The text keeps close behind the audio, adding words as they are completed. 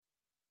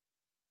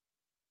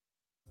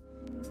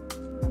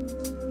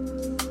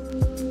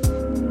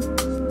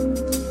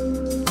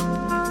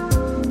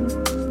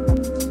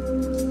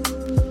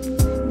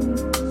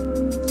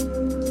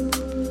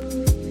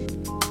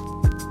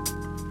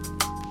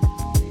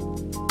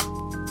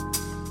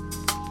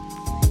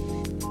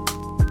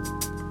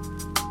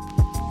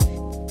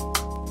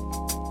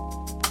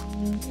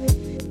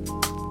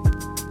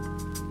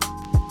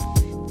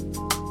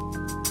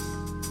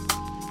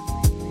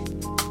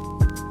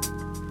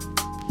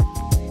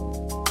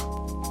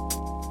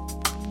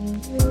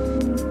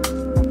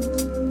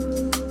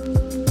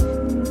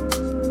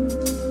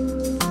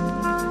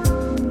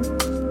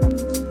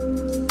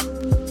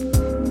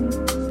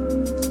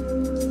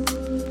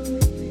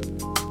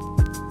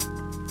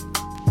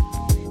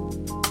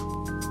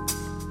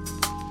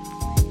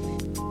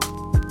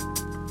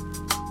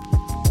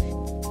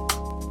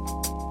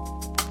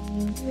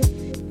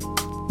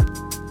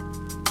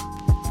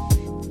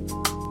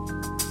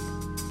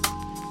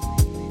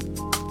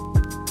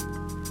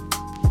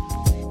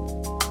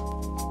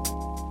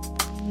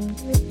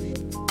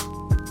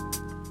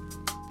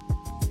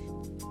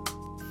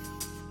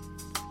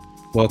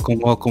Welcome,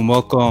 welcome,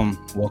 welcome.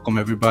 Welcome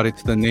everybody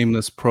to the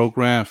Nameless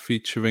program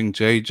featuring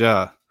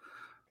JAEJA.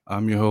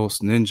 I'm your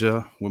host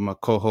Ninja with my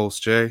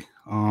co-host Jay.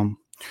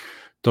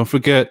 Don't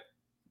forget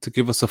to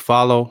give us a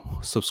follow,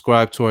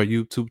 subscribe to our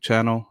YouTube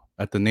channel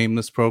at the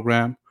Nameless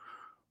program.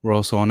 We're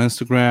also on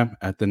Instagram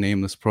at the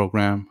Nameless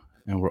program,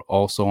 and we're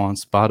also on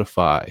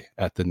Spotify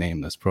at the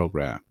Nameless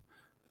program.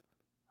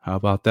 How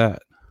about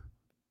that?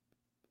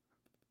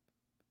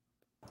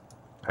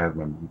 I have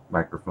my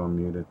microphone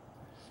muted.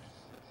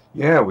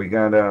 Yeah, we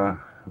got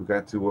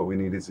to what we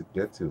needed to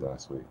get to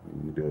last week.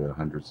 We needed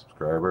 100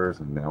 subscribers,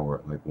 and now we're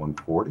at like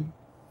 140.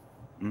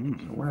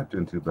 So we're not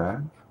doing too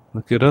bad.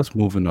 Look at us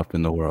moving up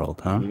in the world,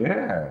 huh?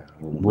 Yeah,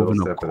 a little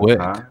Moving up step at a quick.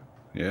 time.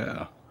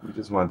 Yeah. We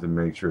just wanted to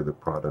make sure the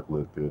product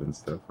looked good and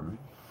stuff, right?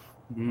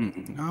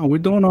 No, we're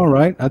doing all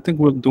right. I think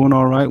we're doing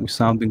all right. We're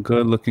sounding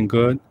good, looking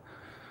good,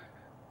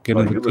 Oh,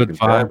 getting the you're good looking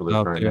vibes fabulous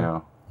out right there.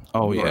 now.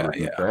 Oh You are yeah,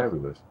 looking yeah.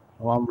 fabulous.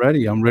 Oh, I'm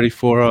ready. I'm ready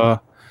for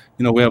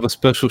we have a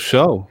special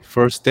show,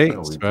 first Oh,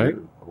 dates, we right?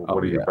 do. Oh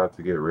What are you yeah. about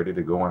to get ready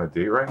to go on a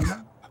date right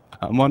now?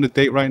 I'm on a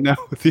date right now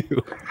with you.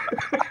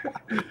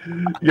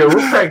 Yeah,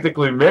 we're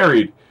practically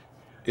married.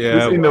 Yeah,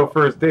 This ain't no well,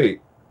 first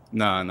date.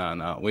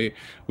 no.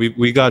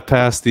 We got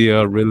past the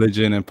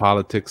religion and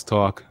politics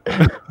talk.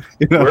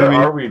 You know what I Where mean?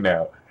 are we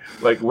now?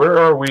 Like, where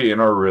are we in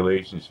our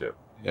relationship?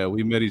 Yeah,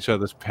 we met each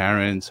other's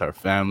parents, our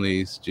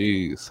families.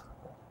 Jeez.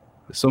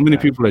 There's so many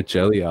Man, people are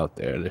jelly out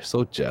there. They're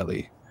so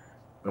jelly.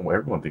 no,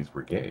 everyone thinks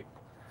we're gay.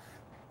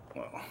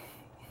 Well,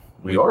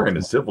 We we are both in a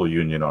know, civil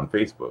union on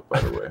Facebook,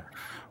 by the way.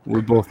 we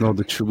both know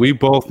the truth. We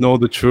both know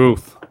the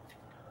truth.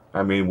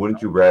 I mean,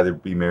 wouldn't you rather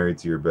be married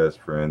to your best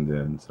friend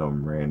than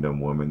some random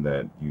woman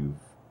that you've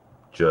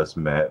just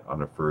met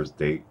on a first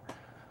date?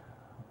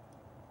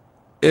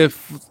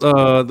 If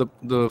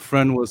the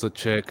friend was a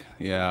chick,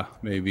 yeah,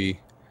 maybe.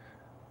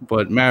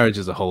 But marriage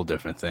is a whole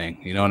different thing.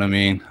 You know what I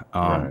mean?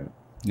 Right.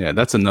 Yeah,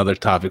 that's another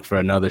topic for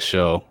another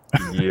show.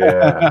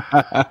 Yeah.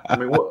 I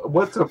mean,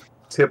 what's a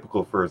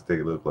typical first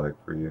date look like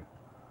for you?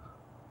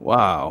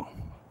 Wow.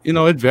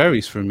 It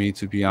varies for me,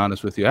 to be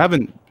honest with you. I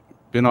haven't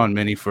been on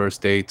many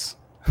first dates.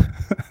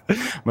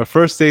 My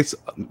first dates,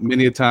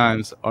 many a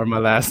times, are my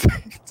last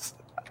dates.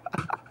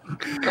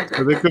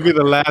 So they could be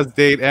the last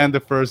date and the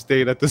first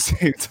date at the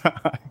same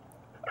time.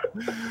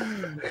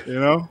 You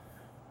know?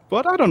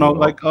 But I don't know,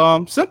 Well,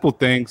 like simple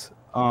things.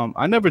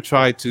 I never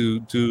try to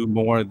do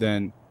more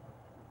than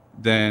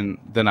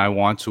I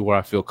want to or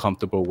I feel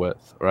comfortable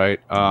with, right?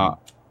 mhm.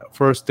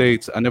 First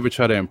dates, I never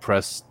try to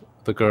impress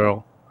the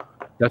girl.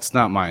 That's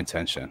not my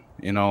intention,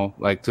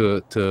 like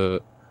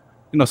to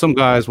some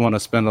guys want to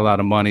spend a lot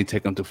of money,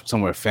 take them to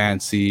somewhere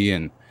fancy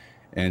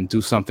and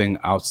do something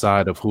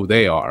outside of who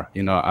they are.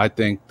 I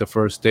think the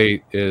first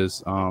date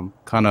is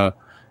kind of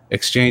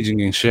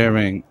exchanging and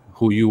sharing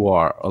who you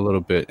are a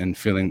little bit and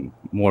feeling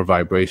more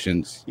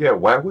vibrations. Yeah,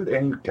 why would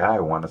any guy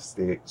want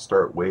to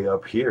start way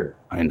up here?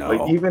 I Like,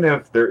 know, even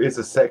if there is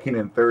a second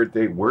and third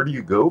date, where do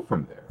you go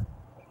from there?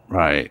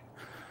 right?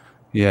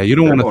 Yeah, you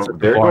don't want to set the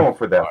They're bar going too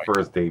for that high.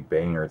 first date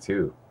banger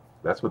too.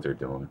 That's what they're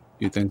doing.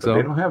 You think But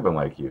they so? don't have it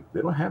like you.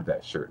 They don't have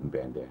that shirt and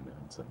bandana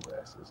and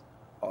sunglasses.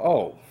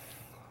 Oh,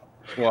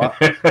 well,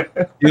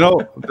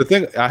 Mhm. the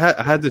thing I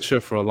had this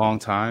shirt for a long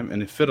time,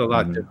 and it fit a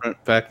lot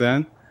different back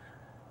then.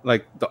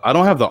 Like I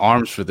don't have the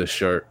arms for this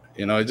shirt.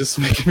 It just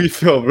makes me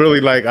feel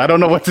really like I don't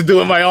know what to do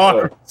with my Well,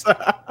 arms.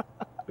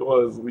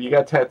 well, you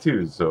got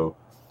tattoos, so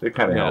it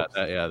kind of Yeah, helps.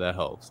 that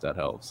helps. That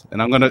helps.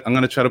 And I'm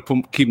gonna try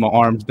to keep my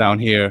arms down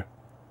here,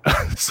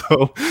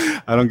 so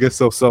I don't get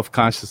so self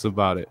conscious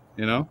about it.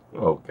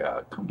 Oh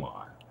God, come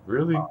on,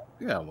 really?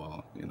 Yeah.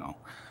 Well,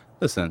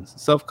 listen,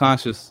 self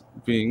conscious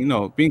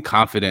being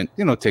confident,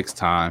 takes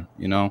time.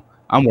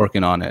 I'm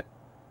working on it.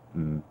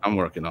 Mm. I'm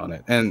working on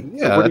it. And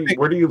So yeah, I think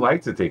where do you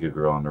like to take a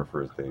girl on her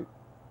first date?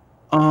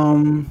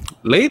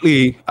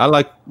 lately I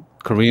like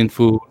Korean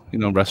food,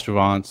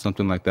 restaurants,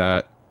 something like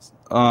that.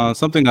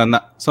 Something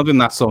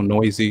not so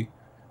noisy,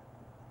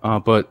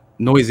 but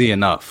noisy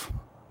enough.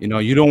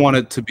 You don't want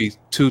it to be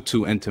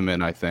too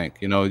intimate, I think.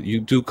 You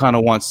do kind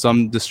of want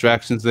some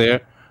distractions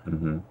there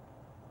Mm-hmm.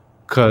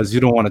 because you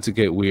don't want it to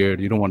get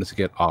weird. You don't want it to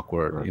get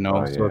awkward,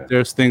 Oh So if yeah.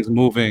 there's things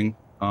moving,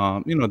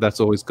 that's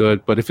always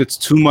good. But if it's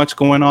too much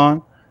going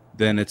on,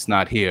 then it's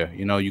not here.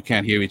 You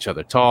can't hear each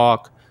other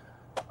talk.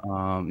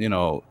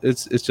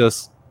 It's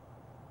just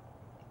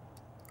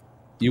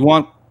you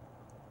want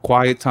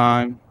quiet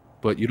time,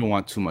 but you don't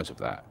want too much of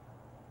that.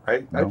 You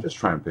I know. just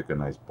try and pick a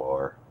nice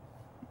bar.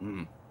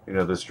 Mm,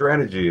 The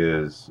strategy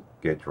is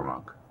get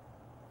drunk.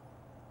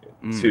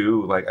 mm,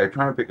 Two, like I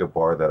try and pick a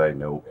bar that I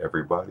know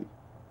everybody.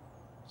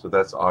 So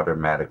that's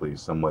automatically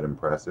somewhat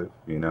impressive.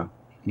 mm-hmm,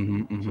 So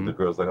mm-hmm. the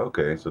girl's like,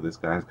 okay, so this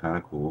guy's kind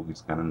of cool.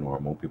 He's kind of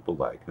normal. People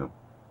like him.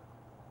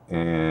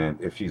 And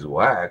if she's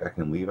whack, I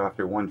can leave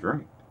after one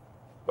drink.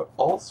 But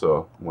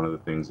also, one of the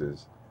things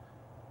is,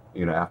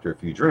 after a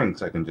few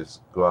drinks, I can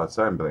just go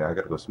outside and be like, I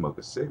got to go smoke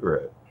a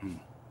cigarette. Mm.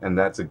 And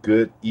that's a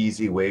good,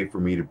 easy way for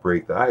me to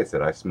break the ice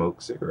that I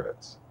smoke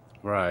cigarettes.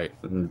 Right.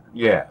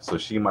 Yeah, so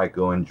she might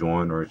go and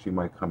join, or she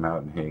might come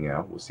out and hang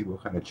out. We'll see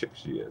what kind of chick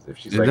she is. If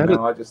she's Is like, that a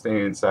no, I just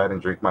stay inside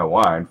and drink my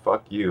wine,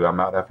 fuck you, I'm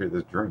out after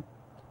this drink.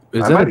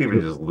 is I that a might even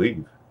deal, just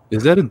leave.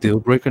 is that a deal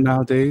breaker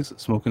nowadays?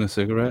 Smoking a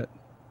cigarette?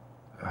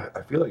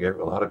 I feel like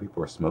a lot of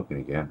people are smoking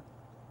again,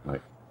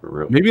 like for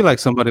real. Maybe like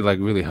somebody like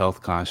really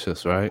health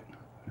conscious, right?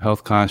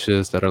 Health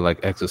conscious that are like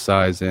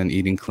exercising,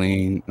 eating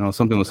clean. You know,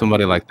 something with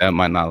somebody The, like that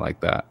might not like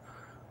that.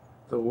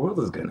 the world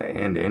is gonna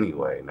end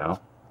anyway, no?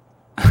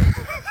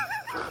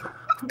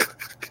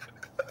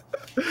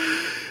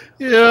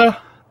 Yeah,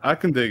 I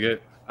can dig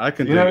it. I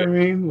can You know dig what I it.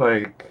 mean?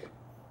 Like,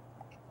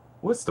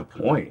 what's the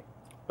point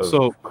of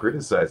So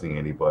criticizing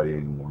anybody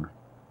anymore?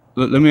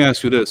 let me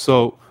ask you this.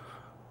 So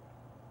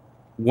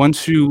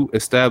once you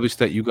establish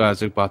that you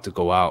guys are about to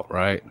go out,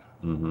 right?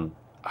 Mm-hmm.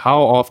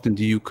 How often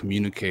do you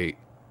communicate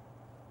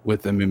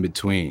with them in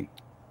between?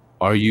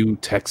 Are you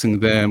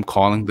texting them,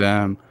 calling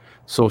them,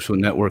 social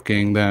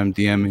networking them,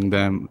 DMing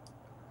them?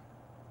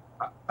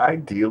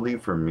 Ideally,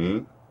 for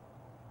me,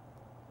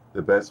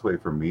 the best way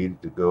for me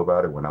to go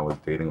about it when I was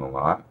dating a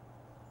lot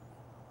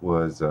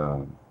was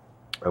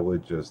I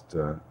would just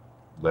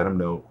let them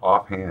know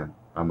offhand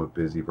I'm a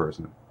busy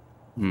person.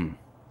 Hmm.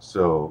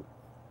 So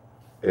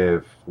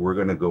if we're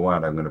going to go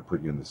out, I'm going to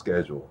put you in the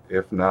schedule.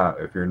 If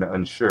not, if you're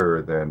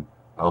unsure, then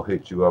I'll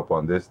hit you up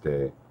on this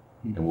day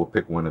and we'll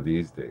pick one of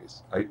these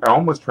days. I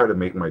almost try to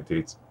make my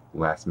dates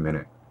last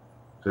minute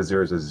because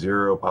there's a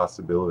zero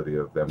possibility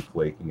of them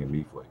flaking and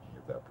me flaking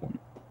at that point.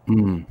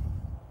 Hmm.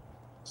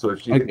 So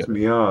if she I hits get it.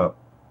 me up,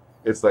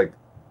 it's like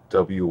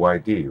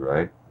WYD,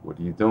 right? What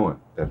are you doing?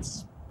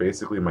 That's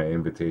basically my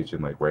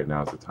invitation. Like right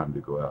now is the time to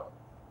go out.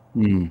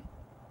 Hmm.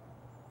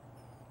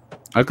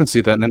 I can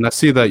see that. And I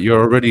see that you're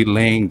already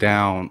laying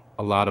down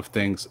a lot of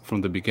things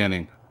from the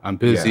beginning. I'm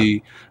Yeah,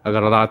 busy. I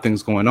got a lot of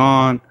things going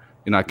on.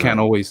 You know, I can't right.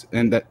 always,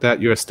 and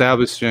that you're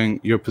establishing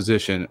your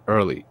position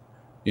early.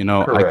 You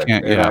know, I Correct.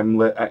 can't, And yeah.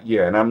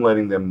 yeah, and I'm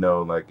letting them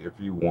know like if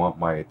you want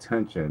my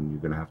attention, you're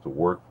gonna have to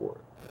work for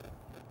it.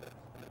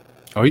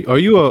 Are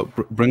you a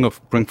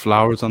bring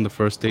flowers on the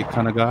first date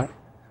kind of guy?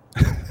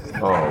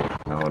 Oh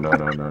no, no,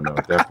 no, no,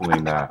 no, definitely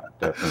not,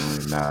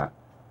 definitely not.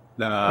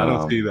 Nah, I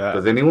don't see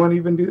that. Does anyone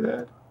even do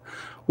that?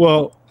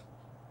 Well,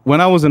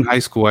 when I was in high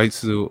school, I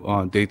used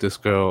to date this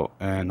girl,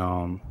 and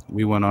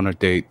we went on a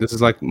date. This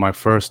is like my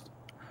first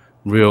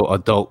real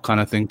adult kind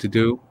of thing to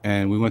do,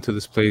 and we went to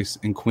this place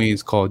in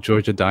Queens called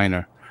Georgia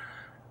Diner,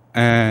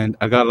 and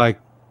I got like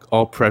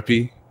all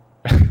preppy,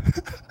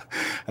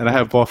 and I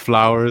had bought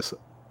flowers.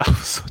 I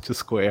was such a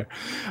square.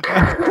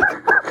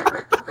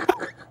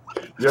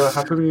 Yo,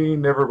 how come you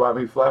never bought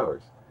me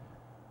flowers?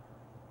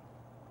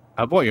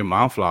 I bought your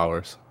mom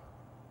flowers.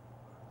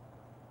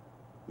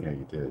 Yeah,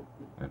 you did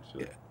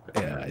actually. Yeah, I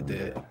yeah, I remember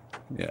did. that.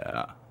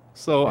 Yeah.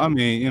 So I And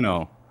mean, you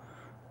know,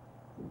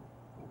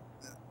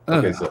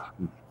 okay, uh, so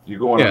you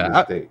going on yeah,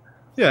 this date?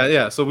 yeah,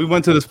 yeah. So we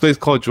went to this place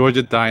called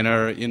Georgia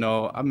Diner. You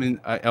know, I mean,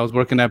 I was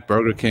working at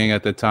Burger King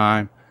at the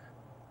time,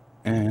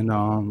 and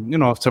you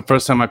know, it's the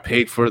first time I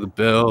paid for the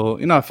bill.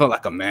 You know, I felt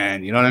like a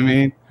man. You know what I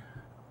mean?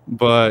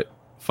 But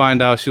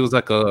find out she was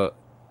like a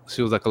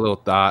little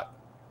thought.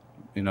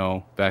 You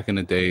know, back in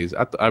the days,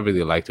 I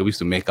really liked her. We used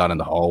to make out in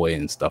the hallway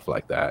and stuff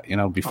like that. You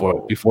know, before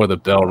Oh, before the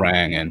bell wow.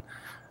 rang, and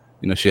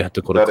you know, she had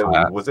to Was go to that it?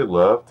 class. Was it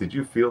love? Did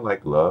you feel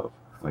like love,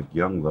 like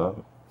young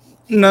love,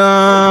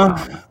 or Nah,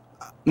 nah?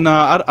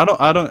 nah,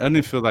 I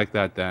didn't feel like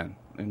that then.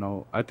 You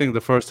know, I think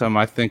the first time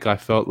I think I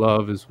felt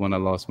love is when I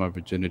lost my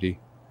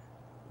virginity.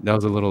 That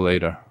was a little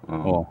later.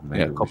 Oh, Oh,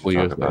 yeah, maybe a we couple should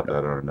talk years about later.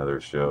 that on another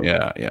show.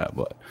 Yeah, yeah,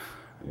 but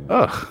Yeah.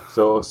 ugh.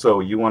 So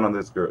you went on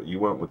this girl. You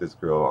went with this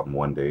girl on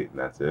one date, and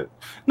that's it.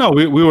 No,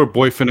 we were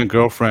boyfriend and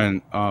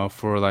girlfriend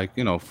for like,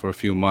 you know, for a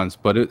few months,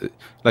 but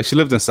like she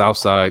lived in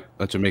Southside,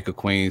 Jamaica,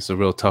 Queens, a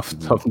real tough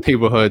Hmm. tough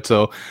neighborhood.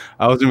 So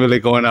I wasn't really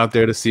going out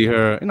there to see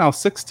her. You know, I was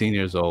 16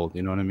 years old,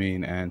 you know what I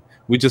mean? And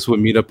we just would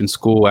meet up in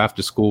school.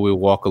 After school, we'd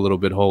walk a little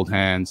bit, hold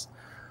hands.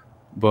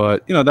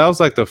 But, you know, that was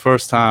like the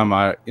first time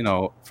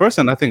first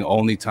and I think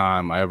only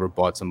time I ever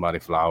bought somebody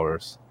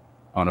flowers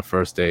on a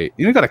first date.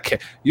 You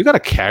gotta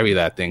carry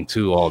that thing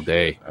too all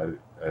day, I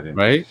I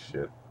didn't do right?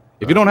 shit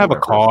If you don't for have a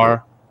my first date.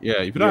 car,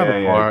 yeah, if you don't have a Yeah,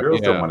 yeah. car,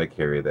 Girls don't yeah, want to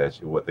carry that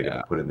shit. What they're gonna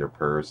yeah. put in their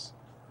purse?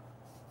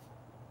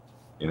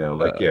 You know,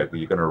 like Uh, yeah,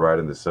 you're gonna ride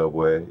in the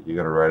subway. You're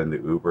gonna ride in the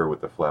Uber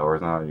with the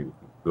flowers on. You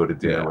go to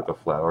dinner yeah, with the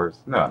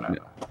flowers. No, no, yeah,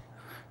 no.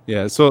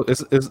 yeah. So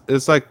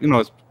it's like, you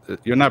know,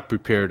 you're not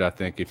prepared. I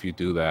think if you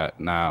do that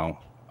now,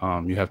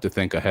 you have to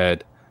think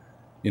ahead.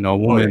 You know, a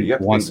Oh yeah, woman you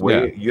have to think wants,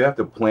 yeah, way. You have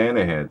to plan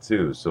ahead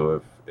too.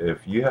 So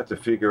if you have to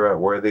figure out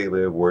where they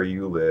live, where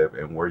you live,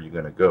 and where you're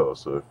gonna go.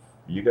 So if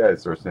you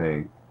guys are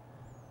saying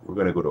we're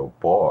gonna go to a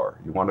bar,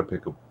 you want to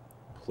pick a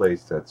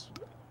place that's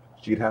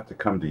she'd have to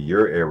come to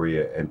your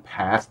area and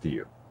past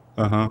you.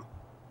 uh huh,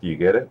 Do you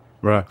get it?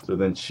 right, So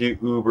then she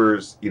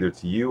Ubers either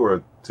to you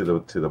or to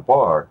the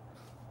bar,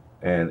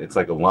 and it's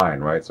like a line,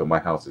 right? So my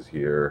house is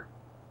here,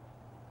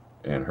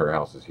 and her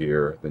house is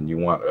here. Then you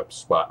want a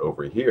spot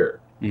over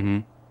here mm-hmm,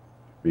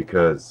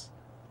 because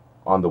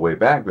on the way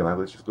back, be like,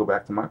 let's just go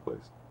back to my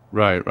place,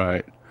 right,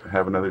 right.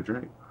 have another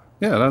drink.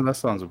 Yeah, that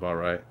sounds about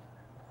right.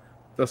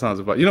 That sounds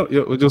about.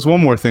 Just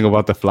one more thing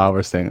about the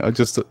flowers thing.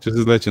 Just to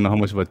let you know how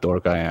much of a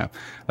dork I am.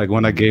 Like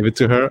when I gave it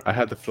to her, I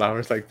had the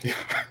flowers like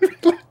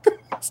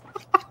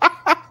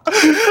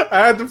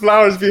I had the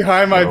flowers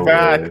behind my No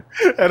back, way.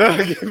 and I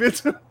gave it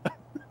to her.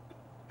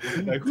 What are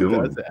you Like, who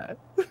does doing? that?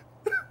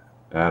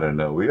 I don't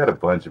know. We got a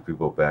bunch of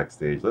people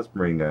backstage. Let's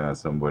bring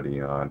somebody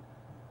on.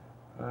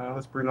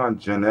 Let's bring on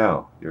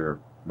Janelle. Your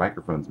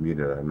microphone's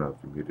muted. I don't know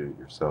if you muted it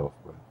yourself,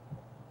 but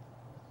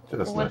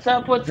just What's let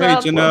up? you in. What's up?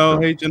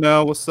 Welcome. Hey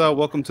Janelle, what's up?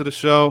 Welcome to the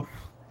show.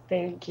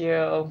 Thank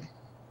you.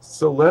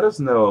 So let us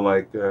know,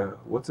 like,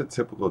 what's a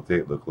typical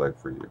date look like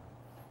for you?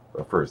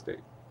 A first date.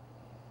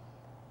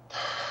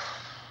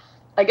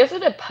 I guess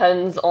it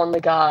depends on the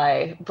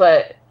guy,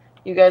 but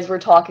you guys were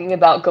talking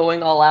about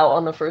going all out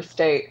on the first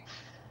date.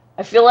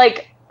 I feel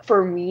like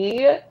for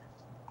me,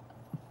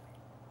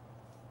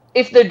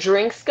 if the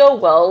drinks go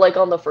well, like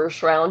on the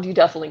first round, you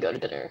definitely go to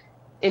dinner.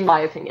 In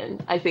my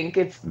opinion, I think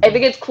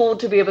it's cool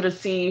to be able to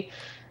see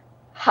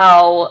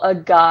how a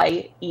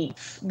guy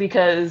eats,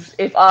 because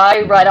if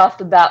I right off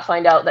the bat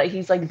find out that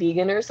he's like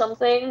vegan or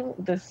something,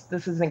 this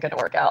isn't gonna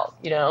work out,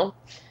 you know?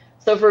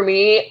 So for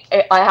me,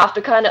 I have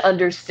to kind of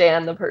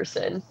understand the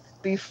person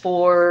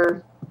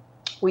before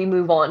we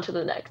move on to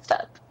the next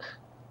step.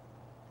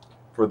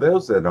 For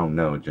those that don't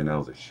know,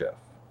 Janelle's a chef.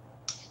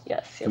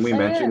 Yes, Can we I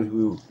mention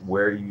am.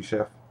 where you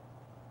chef,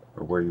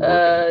 or where you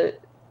work?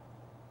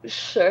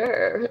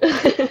 Sure.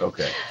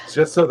 Okay,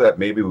 just so that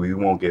maybe we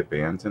won't get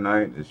banned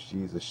tonight, if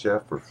she's a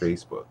chef for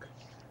Facebook.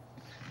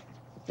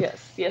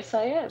 Yes,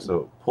 I am.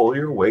 So pull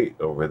your weight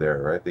over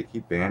there, right? They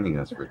keep banning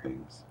us for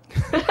things.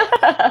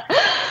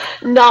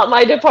 Not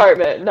my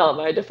department. Not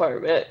my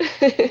department.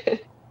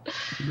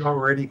 You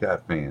already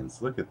got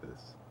fans. Look at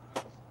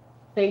this.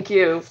 Thank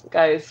you,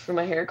 guys, for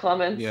my hair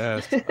comments.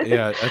 Yes,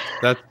 yeah,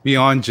 that's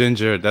beyond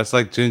ginger. That's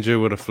like ginger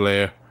with a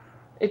flair.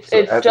 It's So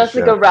as a just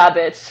like chef- a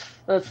rabbit.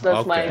 That's my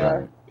Okay.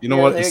 Right. You know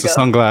yeah, what? there It's you the go.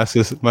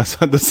 sunglasses.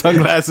 The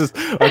sunglasses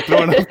are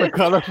throwing up the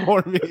color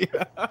for me.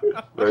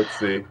 Let's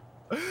see.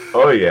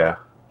 Oh yeah.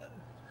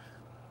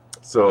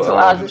 So, So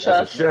as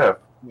a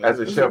as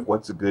a chef, Mhm.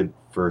 what's a good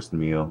first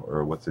meal,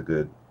 or what's a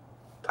good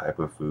type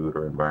of food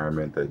or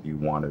environment that you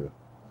want to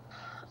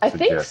I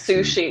think suggest to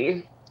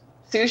sushi.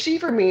 Sushi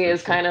for me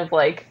is sushi? kind of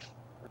like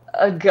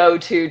a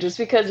go-to, just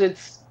because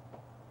it's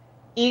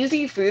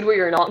easy food where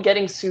you're not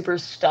getting super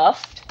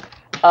stuffed,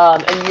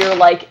 and you're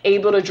like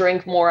able to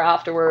drink more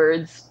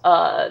afterwards,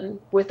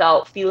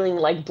 without feeling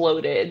like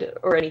bloated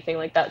or anything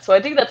like that. So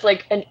I think that's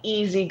like an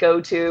easy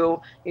go-to.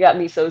 You got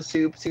miso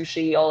soup,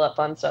 sushi, all that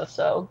fun stuff.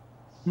 So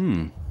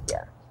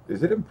yeah.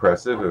 Is it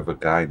impressive if a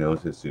guy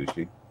knows his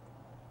sushi?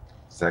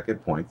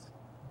 Second points.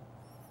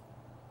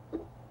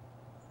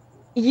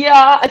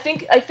 Yeah, I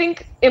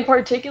think in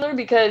particular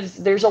because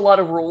there's a lot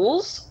of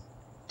rules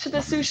to the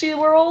Mhm. sushi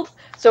world.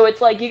 So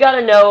it's like you got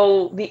to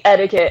know the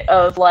etiquette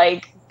of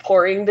like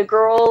pouring the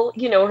girl,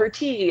 her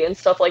tea and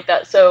stuff like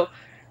that. So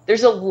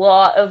there's a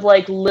lot of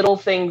like little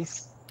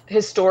things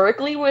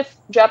historically with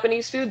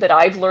Japanese food that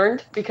I've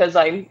learned because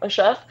I'm a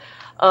chef.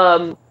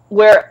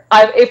 Where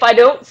if I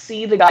don't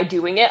see the guy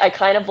doing it, I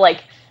kind of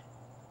like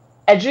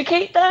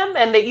educate them,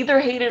 and they either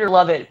hate it or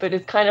love it. But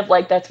it's kind of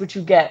like that's what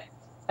you get.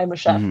 I'm a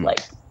chef. Mhm.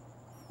 Like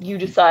you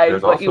decide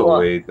There's what you also a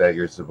want. way that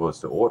you're supposed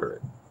to order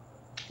it.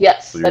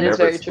 Yes, So you're that is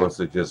never very true. supposed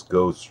to just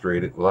go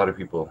straight. A lot of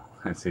people,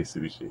 I say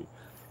sushi,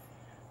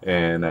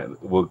 and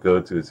will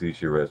go to a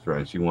sushi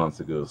restaurant. She wants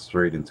to go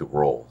straight into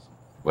rolls,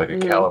 like a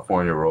Hmm.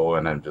 California roll,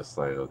 and I'm just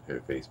like, okay,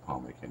 face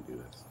palm, I can do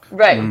this.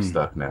 Right. I'm Mm.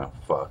 stuck now.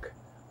 Fuck.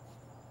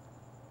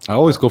 I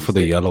always go You for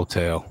the stay-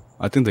 yellowtail.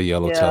 I think the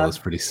yellowtail Yeah. is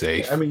pretty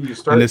safe. I mean, you And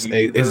start. it's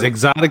You it's gotta-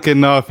 exotic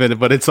enough,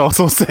 but it's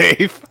also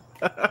safe.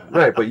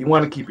 right, but you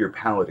want to keep your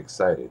palate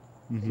excited.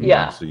 Mhm.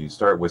 Yeah. So you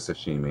start with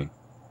sashimi.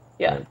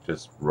 Yeah. Right?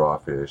 Just raw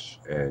fish,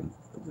 and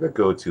the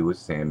go-to is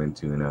salmon,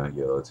 tuna,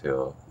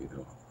 yellowtail.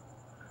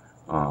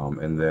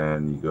 And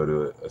then you go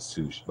to a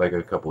sushi, like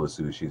a couple of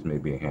sushis,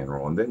 maybe a hand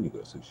roll, and then you go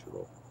sushi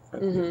roll.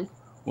 Hmm.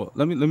 Well,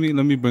 let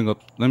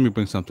me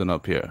bring something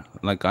up here.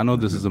 Like I know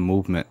this is a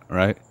movement,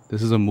 right?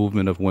 This is a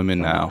movement of women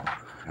now.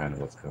 I know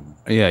what's coming.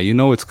 Yeah, you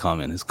know it's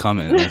coming. It's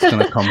coming. And it's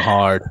gonna come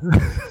hard.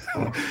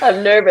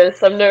 I'm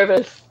nervous.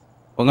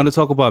 We're gonna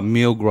talk about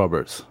meal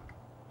grubbers.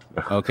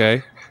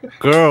 Okay,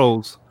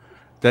 girls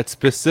that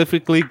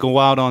specifically go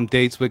out on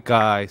dates with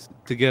guys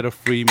to get a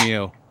free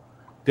meal.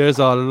 There's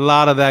a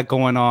lot of that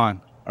going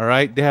on. All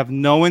right, they have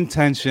no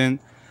intention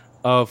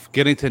of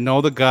getting to know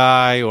the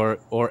guy or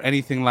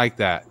anything like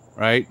that.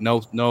 Right?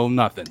 No,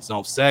 nothing.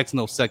 No sex,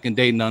 no second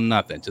date,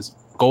 nothing. Just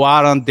go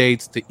out on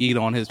dates to eat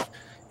on his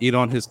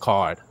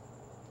card.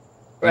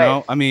 You Right.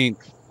 know, I mean,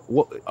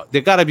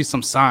 there got to be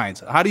some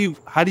signs. How do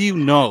you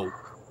know?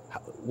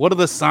 What are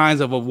the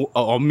signs of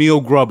a meal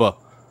grubber?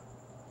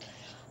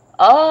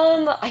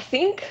 I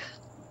think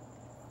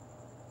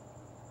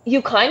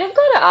you kind of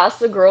gotta ask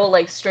the girl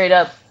like straight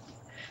up.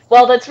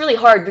 Well, that's really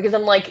hard because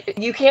I'm like,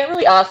 you can't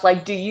really ask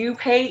like, do you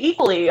pay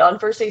equally on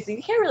first dates?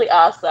 You can't really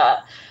ask that.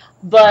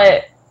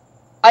 But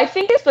I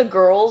think if the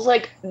girl's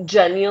like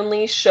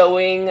genuinely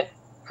showing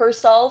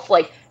herself,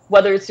 like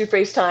whether it's through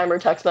FaceTime or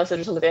text message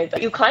or something like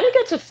that, you kind of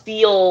get to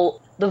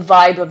feel the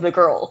vibe of the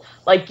girl.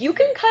 Like you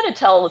can kind of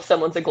tell if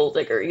someone's a gold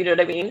digger, you know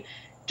what I mean?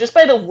 Just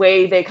by the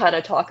way they kind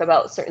of talk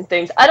about certain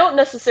things. I don't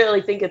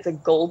necessarily think it's a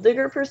gold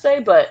digger per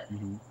se, but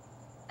Mhm.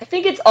 I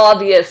think it's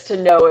obvious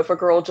to know if a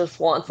girl just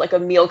wants like a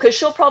meal, because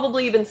she'll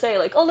probably even say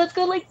like, "Oh, let's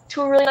go like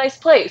to a really nice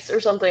place" or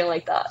something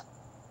like that.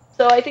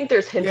 So I think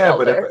there's hints Yeah,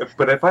 out there.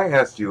 but if I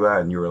asked you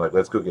out and you were like,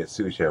 "Let's go get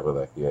sushi," I'd be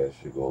like, "Yeah,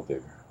 she's a gold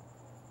digger."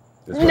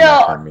 This one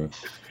not for No, me.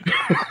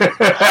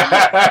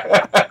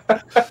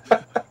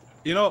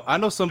 You know, I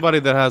know somebody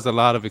that has a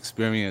lot of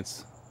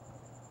experience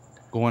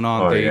going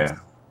on Oh dates.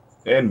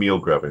 yeah, and meal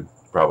grubbing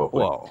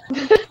probably. Whoa.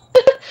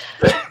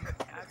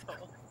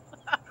 Asshole.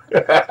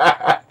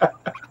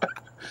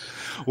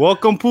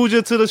 Welcome,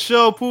 Pooja, to the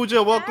show.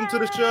 Pooja, welcome to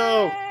the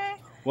show. Hey.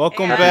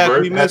 Welcome Hey, back.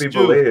 guys. We Happy missed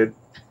you. belated.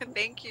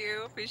 Thank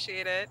you.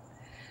 Appreciate it.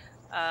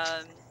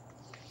 Um,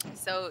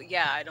 so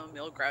yeah, I don't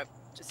meal grub,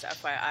 just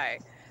FYI.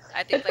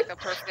 I think like the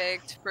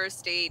perfect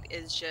first date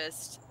is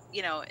just,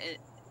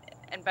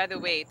 and by the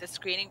way, the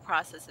screening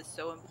process is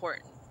so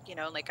important.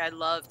 Like I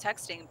love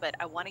texting, but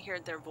I want to hear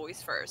their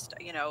voice first.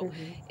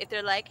 If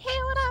they're like,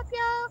 "Hey, what up,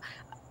 yo?"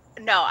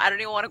 No, I don't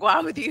even want to go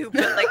out with you.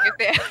 But like if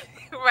they,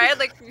 right,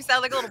 like you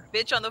sound like a little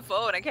bitch on the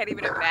phone. I can't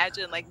even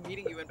imagine like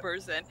meeting you in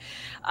person.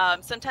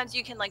 Sometimes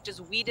you can like just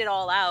weed it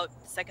all out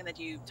the second that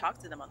you talk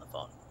to them on the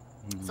phone.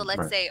 So let's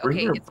Right. say, Bring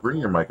okay, your it's bring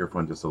cool. your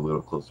microphone just a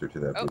little closer to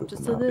that Oh, beautiful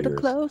just a mouth of little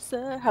yours.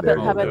 closer. How There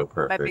about you how go.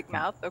 about my big Perfect.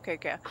 mouth? Okay,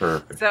 okay.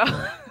 Perfect. So,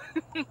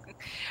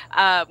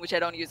 which I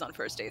don't use on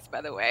first dates, by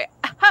the way.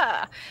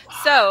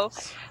 So,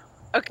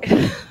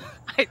 okay,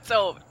 I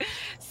don't.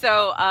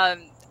 So,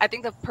 I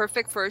think the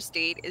perfect first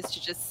date is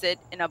to just sit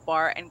in a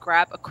bar and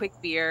grab a quick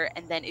beer,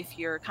 and then if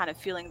you're kind of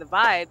feeling the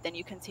vibe, then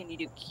you continue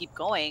to keep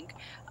going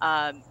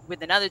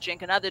with another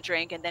drink,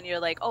 and then you're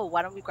like, oh,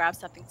 why don't we grab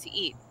something to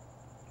eat?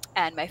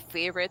 And my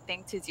favorite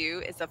thing to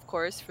do is, of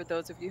course, for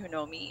those of you who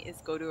know me, is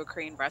go to a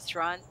Korean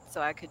restaurant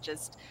so I could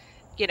just,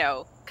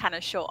 kind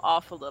of show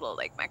off a little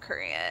like my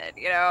Korean,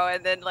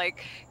 and then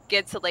like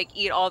get to like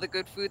eat all the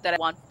good food that I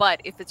want.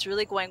 But if it's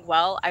really going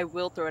well, I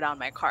will throw down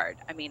my card.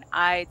 I mean,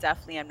 I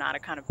definitely am not a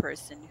kind of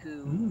person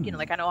who,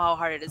 like I know how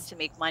hard it is to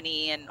make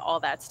money and all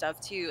that stuff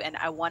too. And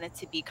I want it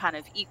to be kind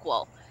of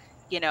equal.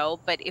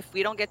 But if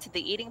we don't get to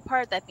the eating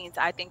part, that means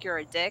I think you're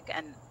a dick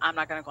and I'm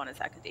not going to go on a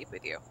second date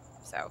with you.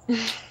 So.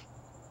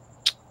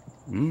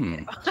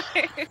 Mm.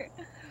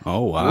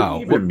 Oh, Where do wow.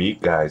 you even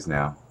meet guys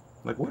now?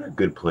 Like, what are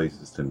good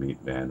places to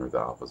meet men or the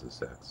opposite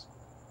sex?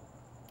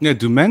 Yeah,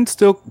 do men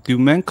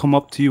come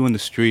up to you in the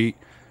street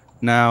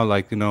now?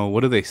 Like, what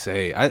do they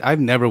say? I've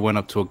never went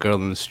up to a girl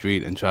in the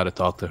street and try to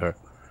talk to her.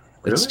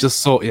 It's Really? just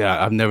so,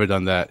 yeah, I've never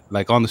done that.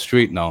 Like on the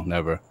street, no,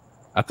 never.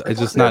 It's talk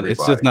just to not, it's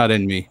just everybody. not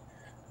in me.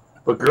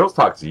 But girls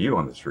talk to you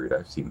on the street.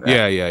 I've seen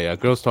that. Yeah.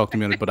 Girls talk to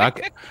me, but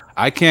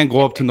I can't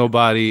go up to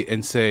nobody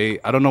and say,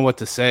 I don't know what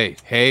to say.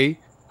 Hey,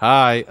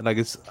 hi. Like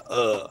it's,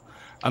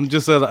 I'm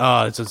just,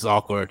 it's just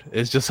awkward.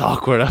 It's just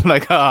awkward. I'm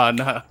like,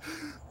 nah.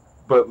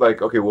 But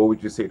like, okay, what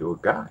would you say to a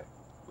guy?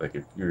 Like,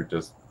 if you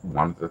just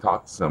wanted to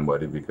talk to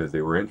somebody because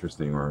they were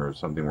interesting or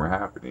something were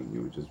happening,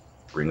 you would just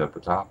bring up a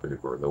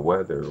topic or the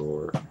weather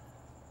or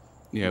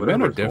Yeah,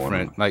 men are whatever's going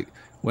different. on. Like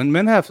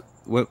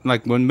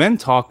when men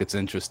talk, it's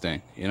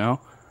interesting.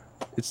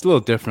 It's a little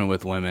different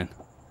with women.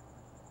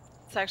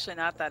 It's actually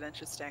not that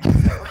interesting.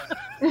 So.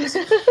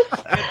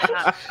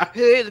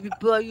 Hey, let me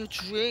buy you a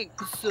drink.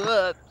 What's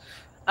up?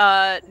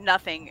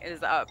 Nothing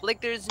is up.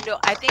 Like,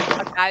 I think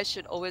a guy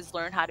should always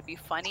learn how to be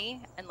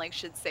funny and like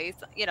should say,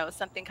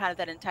 something kind of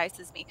that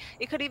entices me.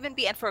 It could even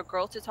be, and for a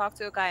girl to talk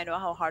to a guy, I know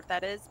how hard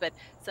that is, but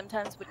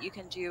sometimes what you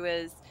can do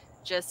is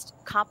just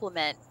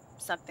compliment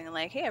something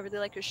like, hey, I really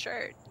like your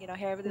shirt.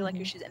 Hey, I really like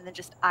your shoes, and then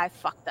just I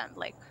fuck them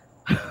like.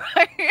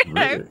 I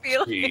Really?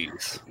 feel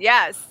Jeez.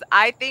 yes,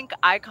 I think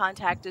eye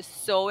contact is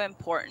so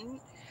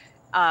important.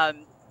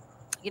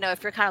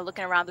 If you're kind of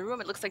looking around the room,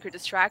 it looks like you're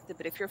distracted,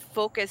 but if you're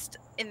focused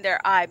in their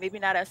eye, maybe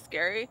not as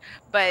scary,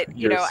 but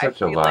You're I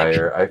such a feel like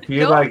liar. I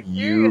feel no, like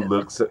you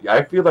serious. look.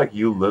 I feel like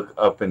you look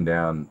up and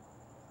down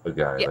a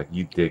guy. Yeah. Like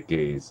you dick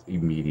gaze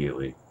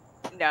immediately.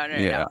 No.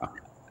 Yeah.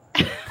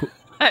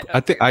 I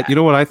think You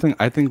know what I think?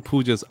 I think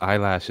Pooja's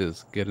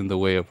eyelashes get in the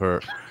way of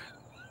her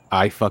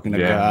eye fucking a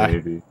Yeah, guy.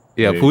 maybe.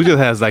 Yeah, Maybe. Pooja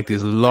has like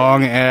these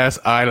long ass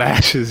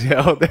eyelashes,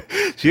 yo.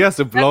 She has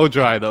to blow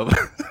dry them.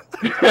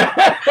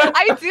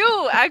 I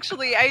do,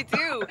 actually, I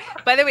do.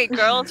 By the way,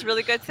 girls,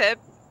 really good tip.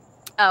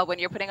 When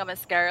you're putting on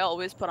mascara,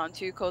 always put on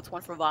 2 coats,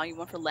 one for volume,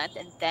 one for length,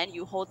 and then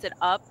you hold it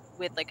up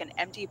with like an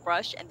empty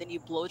brush, and then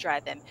you blow dry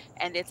them,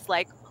 and it's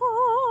like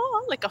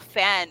like a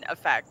fan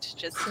effect.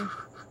 Just you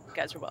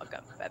guys are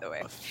welcome, by the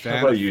way. How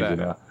about you,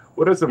 Janelle?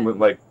 What are some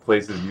like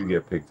places you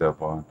get picked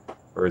up on,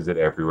 or is it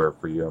everywhere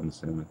for you? I'm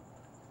assuming.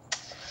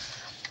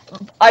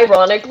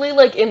 Ironically,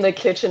 like in the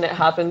kitchen, it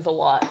happens a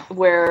lot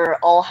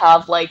where I'll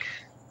have like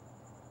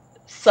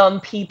some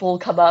people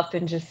come up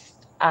and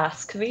just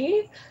ask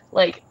me,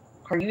 like,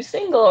 are you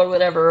single or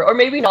whatever? Or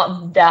maybe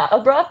not that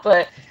abrupt,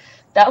 but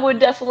that would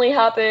definitely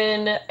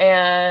happen.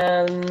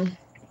 And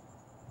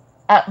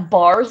at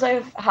bars,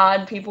 I've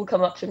had people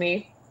come up to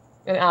me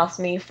and ask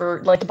me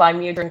for like to buy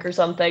me a drink or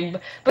something.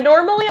 But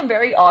normally I'm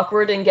very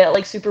awkward and get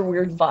like super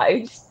weird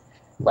vibes.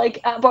 Like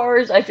at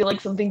bars, I feel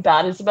like something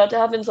bad is about to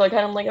happen, so I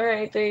kind of like, all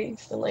right,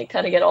 thanks, and like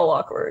kind of get all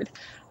awkward.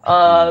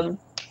 Um,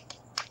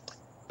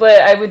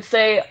 but I would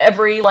say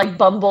every like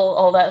Bumble,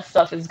 all that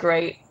stuff is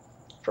great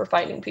for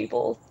finding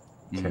people.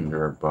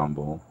 Tinder,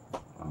 Bumble,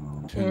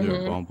 Tinder,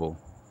 Mhm. Bumble.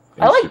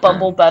 I like Instagram.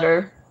 Bumble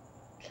better.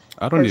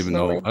 I don't even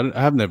know. Personally.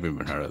 I have never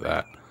even heard of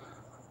that.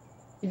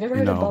 You've never You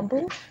heard of know,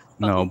 Bumble?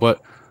 no,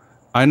 but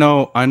I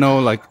know.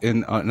 Like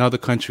in other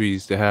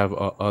countries, they have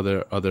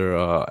other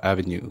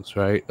avenues,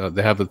 right?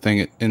 They have a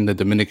thing in the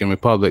Dominican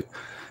Republic.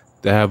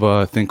 They have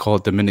a thing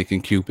called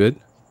Dominican Cupid,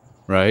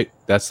 right?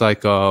 That's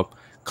like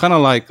kind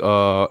of like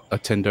a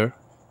Tinder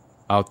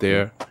out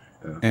there.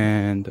 Yeah.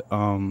 And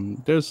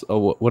there's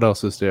what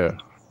else is there?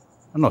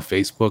 I don't know,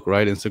 Facebook,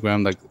 right?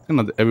 Instagram, like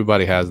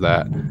everybody has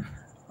that.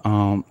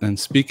 And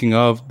speaking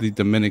of the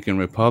Dominican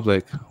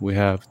Republic, we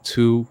have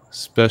two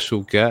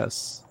special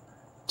guests,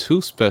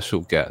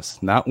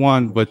 not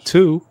one but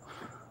two.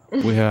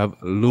 We have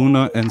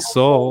Luna and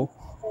Soul.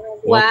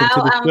 Welcome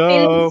to the I'm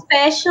feeling show.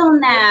 special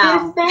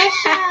now.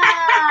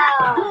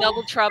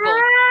 Double trouble.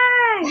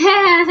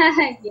 Yes,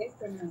 I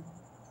know.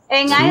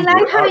 And I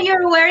like how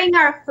you're wearing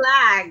our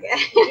flag.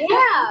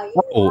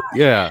 Oh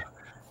yeah,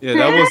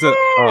 that was a.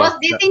 Was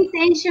this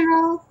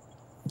intentional?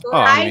 I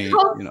I mean,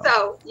 hope you know.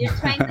 so. You're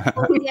trying to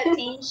pull the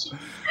attention.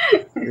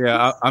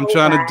 Yeah, I'm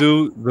trying to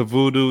do the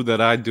voodoo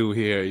that I do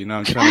here.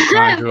 I'm trying to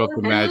conjure up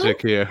the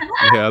magic here.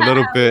 Yeah, a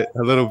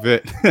little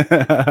bit.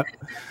 I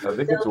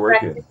think it's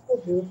working.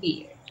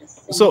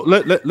 So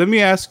let me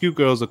ask you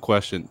girls a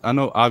question. I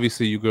know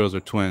obviously you girls are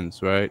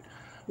twins, right?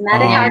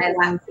 Not a hard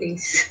one,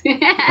 please.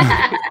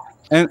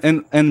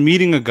 And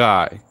meeting a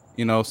guy,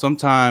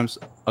 sometimes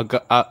a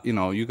guy,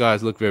 you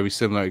guys look very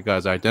similar. You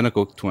guys are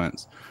identical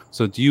twins.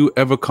 So do you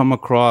ever come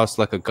across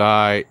like a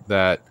guy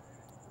that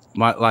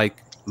might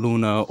like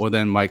Luna or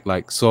then might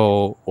like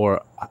Soul,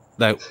 or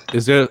that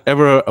is there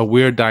ever a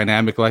weird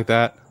dynamic like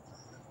that?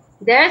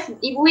 There's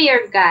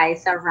weird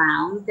guys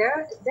around.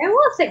 There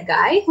was a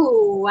guy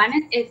who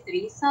wanted a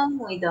threesome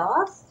with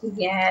us.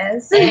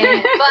 Yes.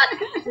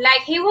 But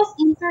like he was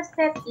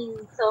interested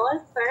in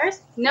Soul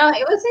first. No,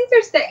 he was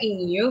interested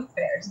in you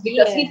first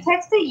because he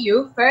texted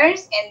you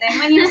first, and then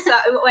when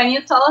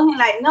you told him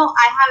like, no,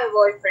 I have a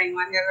boyfriend,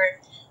 whatever,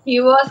 he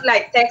was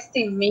like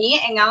texting me,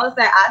 and I was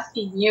like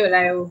asking you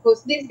like,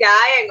 who's this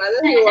guy and what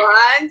does he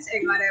want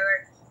and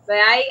whatever. But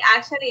I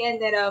actually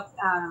ended up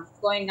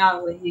going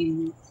out with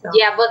him. So.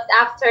 Yeah, but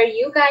after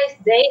you guys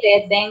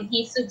dated, then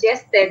he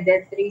suggested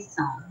the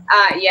threesome.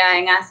 Yeah,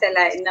 and I said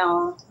like,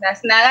 no,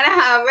 that's not gonna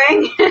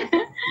happen.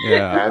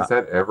 Yeah. Has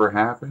that ever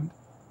happened?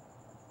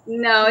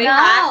 No, it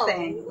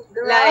hasn't.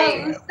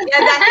 Like, yeah,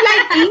 that's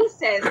like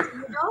incest,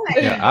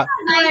 Like, Yeah, I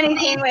don't do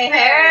anything with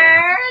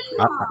her.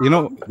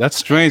 That's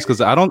strange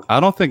because I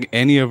don't think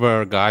any of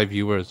our guy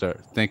viewers are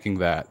thinking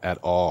that at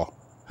all.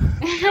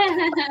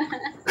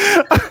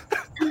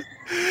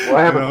 Well,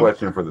 I have a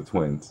question for the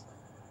twins.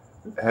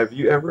 Have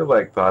you ever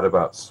like thought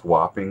about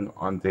swapping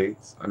on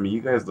dates? I mean,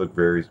 you guys look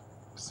very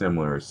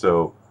similar.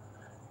 So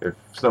if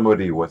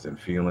somebody wasn't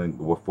feeling,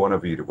 if one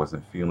of you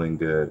wasn't feeling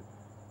good,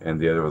 and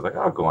the other was like,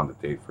 "I'll go on the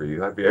date for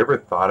you." Have you ever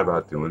thought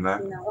about doing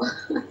that? No.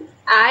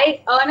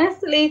 I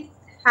honestly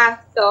have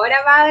thought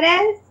about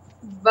it,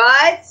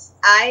 but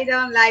I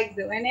don't like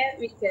doing it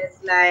because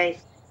like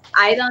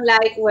I don't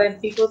like when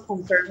people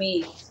compare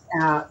me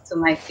to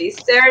my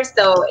sister.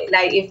 So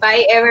like if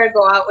I ever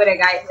go out with a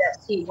guy that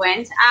he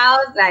went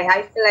out, like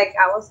I feel like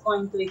I was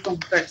going to be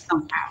compared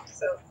somehow.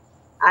 So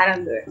I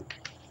don't do it.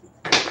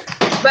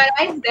 But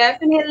I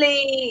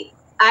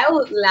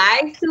would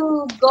like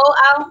to go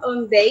out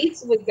on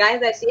dates with guys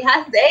that she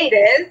has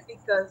dated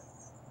because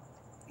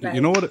like,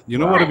 you know what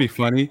would be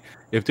funny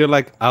if they're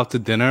like out to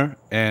dinner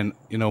and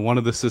one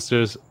of the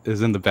sisters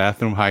is in the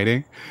bathroom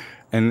hiding.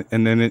 And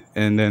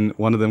then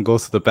one of them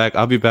goes to the back.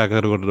 I'll be back. I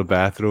gotta go to the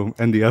bathroom,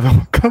 and the other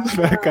one comes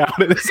back out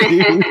and is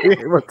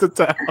able to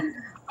tell.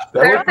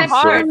 That would be so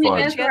hard.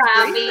 fun.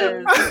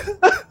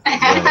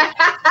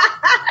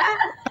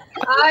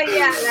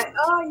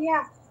 Oh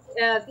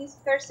yeah, this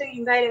person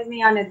invited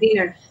me on a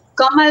dinner.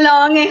 Come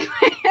along and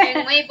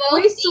we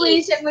both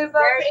switch and we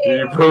both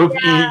You both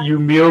eat, you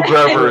meal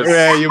grubbers.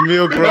 Yeah, you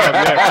meal grub.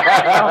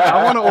 Yeah.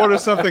 I want to order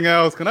something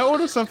else. Can I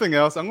order something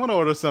else? I'm gonna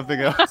order something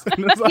else.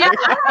 And it's like,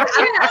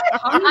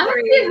 I'm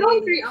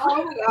hungry.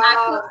 Oh my I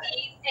god. could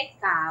eat a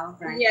cow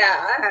right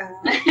Yeah.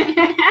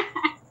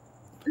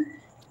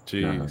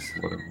 jeez.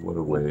 What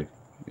a way.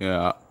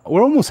 Yeah,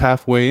 we're almost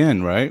halfway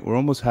in, right? We're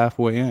almost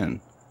halfway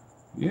in.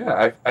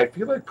 Yeah, I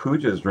feel like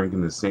Pooja's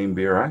drinking the same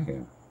beer I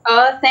am.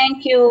 Oh,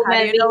 thank you, How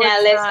do you know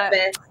Melvina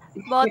it's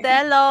Elizabeth.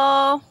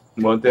 Modelo.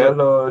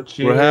 Modelo,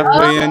 cheers. We're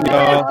halfway in,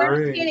 y'all.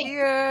 Great.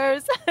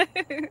 Cheers.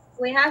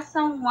 We have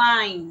some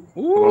wine.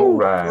 All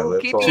right,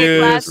 let's Keep all it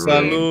Cheers, classy.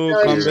 drink.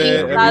 salud, come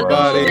Cheers, back,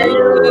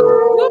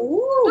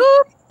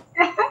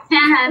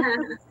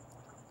 everybody.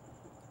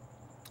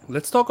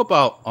 Let's talk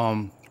about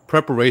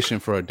preparation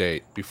for a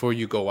date before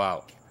you go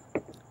out.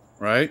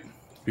 right?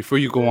 Before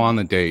you go on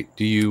the date,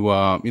 do you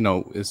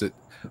is it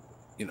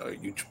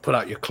you put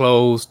out your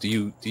clothes? Do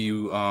you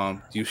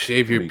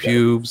shave your You gotta be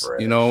pubes?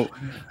 fresh.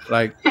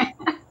 Like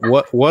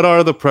what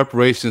are the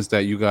preparations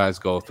that you guys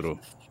go through?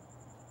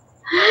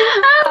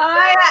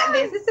 Oh yeah,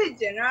 this is a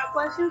general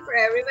question for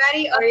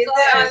everybody, or is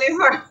it only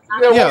for?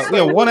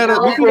 Yeah, one at a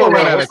We'll we can go go one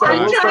around. at We'll a start.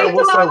 time. We'll I'm trying start.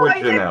 We'll to start with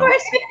avoid the Janelle.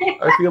 question.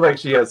 I feel like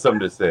she has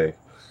something to say.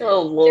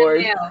 Oh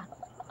Lord.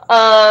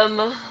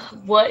 Janelle.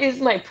 What is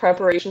my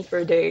preparation for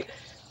a date?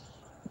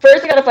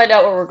 First, I gotta find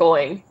out where we're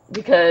going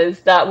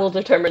because that will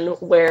determine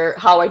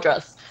how I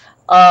dress.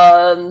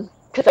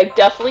 Because I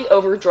definitely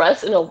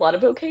overdress in a lot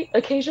of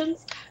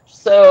occasions,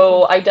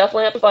 so I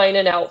definitely have to find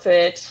an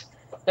outfit.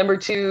 Number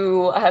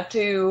two, I have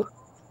to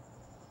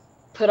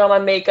put on my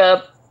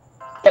makeup,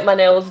 get my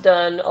nails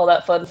done, all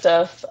that fun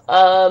stuff.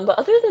 But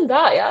other than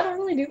that, yeah, I don't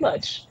really do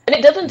much, and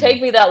it doesn't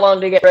take me that long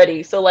to get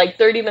ready. So like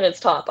 30 minutes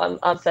top,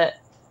 I'm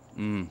set.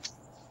 Mm.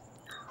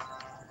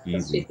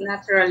 Easy. She's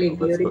naturally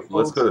beautiful.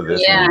 Let's go to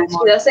this Yeah, one. she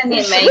doesn't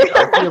need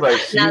makeup. I feel like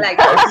Not like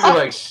I us. feel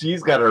like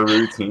she's got a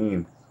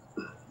routine.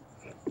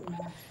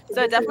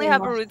 So I definitely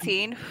have a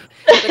routine.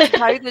 But to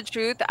tell you the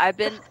truth, I've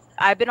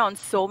been on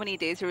so many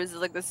dates. There was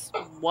like this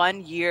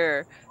 1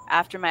 year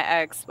after my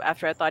ex,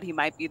 after I thought he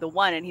might be the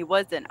one and he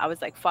wasn't. I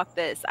was like, fuck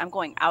this. I'm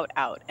going out.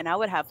 And I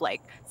would have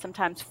like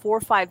sometimes 4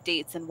 or 5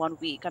 dates in 1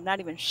 week. I'm not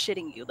even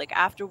shitting you. Like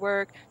after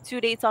work, 2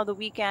 dates on the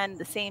weekend,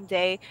 the same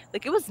day.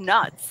 Like it was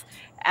nuts.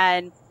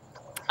 And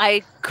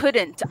I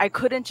couldn't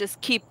just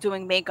keep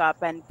doing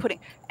makeup and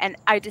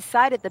I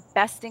decided the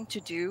best thing to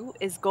do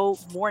is go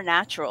more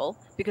natural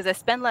because I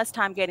spend less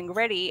time getting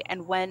ready,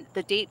 and when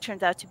the date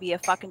turns out to be a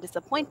fucking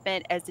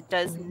disappointment, as it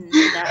does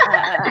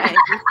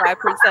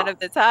 95% of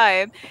the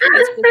time,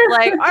 it's just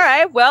like, all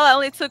right, well, I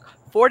only took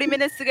 40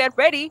 minutes to get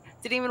ready,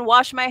 didn't even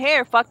wash my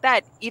hair. Fuck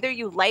that. Either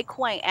you like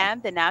who I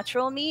am, the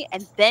natural me,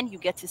 and then you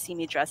get to see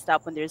me dressed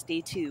up when there's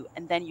day 2,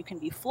 and then you can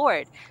be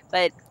floored.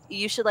 But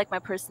you should like my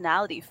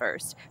personality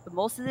first. But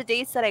most of the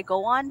dates that I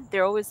go on,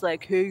 they're always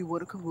like, hey, you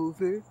want to come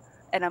over?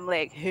 And I'm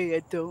like, hey,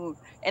 I don't.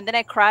 And then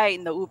I cry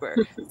in the Uber.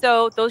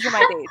 So those are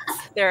my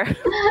dates. They're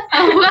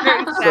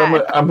very So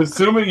sad. I'm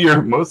assuming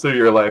most of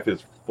your life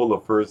is full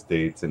of first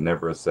dates and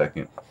never a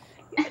second.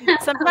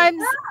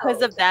 Sometimes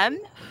because of them,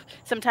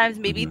 sometimes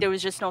maybe Mhm. there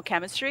was just no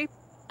chemistry.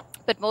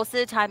 But most of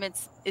the time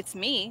it's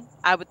me,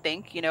 I would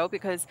think,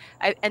 because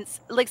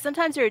like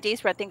sometimes there are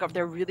days where I think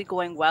they're really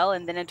going well,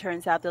 and then it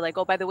turns out they're like,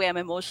 oh, by the way, I'm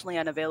emotionally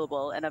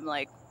unavailable, and I'm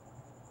like,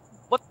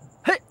 what?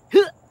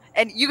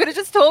 And you could have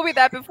just told me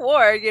that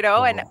before,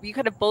 and we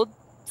could have both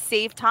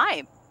saved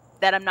time.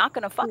 That I'm not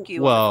gonna fuck you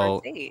on the Well,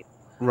 first date.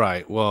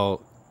 right.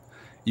 Well,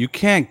 you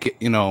can't get,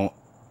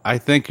 I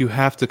think you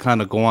have to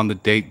kind of go on the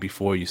date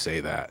before you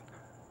say that.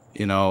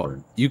 Right.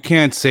 You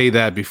can't say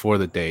that before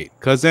the date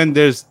because then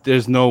there's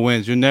no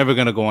wins. You're never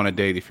gonna go on a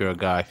date if you're a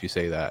guy if you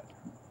say that.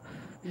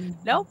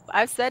 Nope,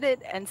 I've said it,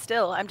 and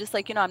still, I'm just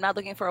like, I'm not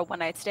looking for a one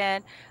night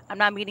stand. I'm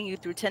not meeting you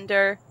through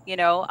Tinder, and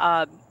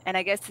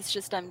I guess it's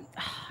just I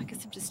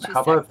guess I'm just too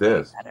How about sexy.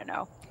 this? I don't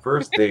know.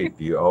 First date,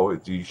 do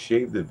you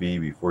shave the V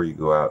before you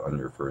go out on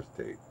your first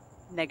date?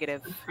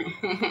 Negative.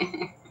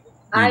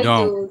 I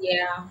don't. do,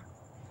 yeah.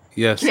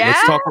 Yes. Yeah?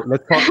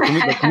 Let's talk.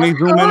 Can we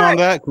zoom in on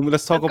that?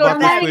 Let's talk Let's go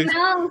about this,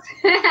 back.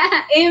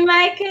 please? In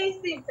my case,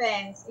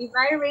 depends. If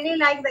I really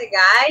like the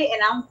guy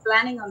and I'm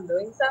planning on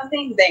doing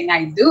something, then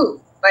I do.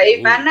 But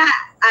if I'm not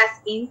as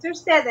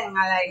interested, then I'm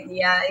like,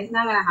 yeah, it's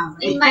not gonna happen.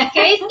 In my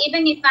case,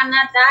 even if I'm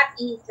not that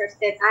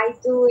interested, I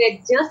do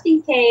it just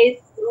in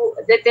case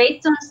the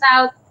date turns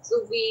out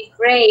to be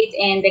great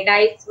and the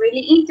guy is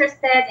really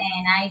interested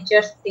and I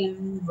just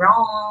am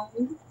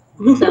wrong.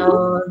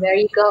 So there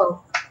you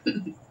go.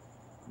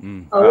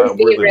 Always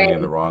be We're living ready.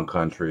 in the wrong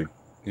country.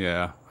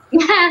 Yeah.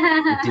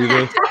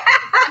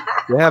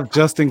 They have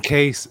just in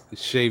case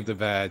shave the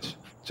badge.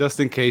 Just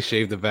in case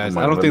shave the badge.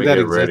 I don't think that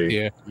exists ready.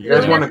 here. You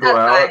guys want to go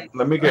out? Advice.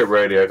 Let me get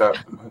ready. I got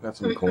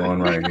some cologne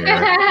right here.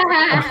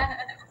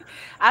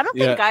 I don't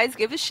Yeah. think guys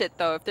give a shit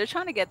though. If they're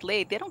trying to get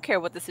laid, they don't care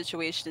what the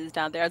situation is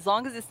down there. As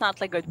long as it's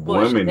not like a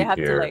bush, Women they have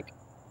care. to like.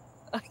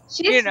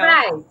 She's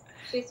right.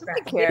 She's Who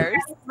right. cares?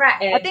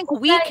 Right. I think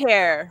we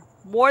care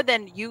more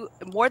than men. do.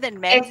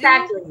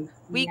 Exactly.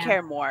 We Yeah.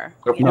 care more.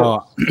 Of you know?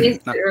 course.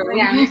 It's true.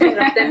 Yeah, I'm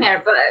interrupting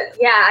her, but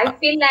yeah, I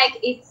feel like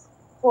it's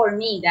for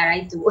me that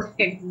I do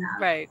it now.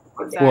 Right.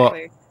 Well,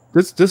 Exactly.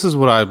 this is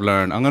what I've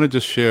learned. I'm gonna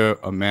just share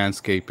a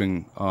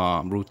manscaping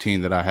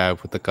routine that I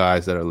have with the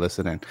guys that are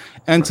listening,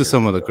 and to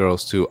some of the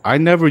girls too. I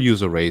never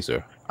use a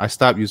razor. I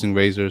stopped using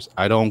razors.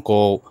 I don't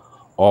go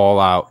all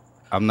out.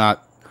 I'm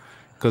not,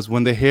 because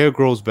when the hair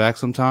grows back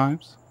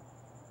sometimes,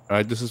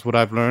 right? This is what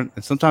I've learned.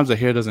 And sometimes the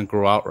hair doesn't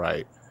grow out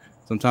right.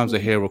 Sometimes the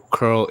hair will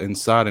curl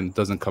inside and it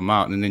doesn't come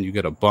out, and then you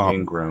get a bump.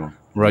 Ingrown.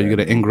 Right, you get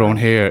an ingrown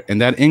hair, and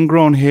that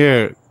ingrown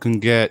hair can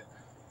get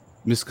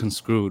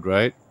misconstrued,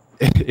 right?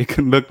 It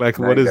can look like,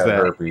 Now what you is got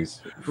that?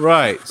 herpes.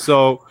 Right.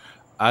 So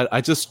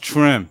I just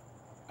trim.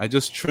 I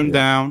just trim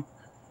down,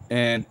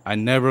 and I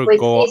never With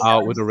go out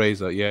scissors. with a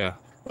razor. Yeah.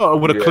 or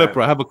with a Yeah.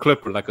 clipper. I have a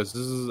clipper, like a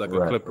zzz, like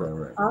a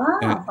clipper.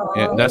 Right.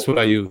 And that's what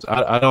I use.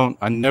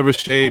 I never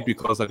shave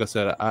because, like I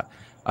said,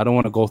 I don't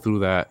want to go through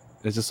that.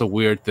 It's just a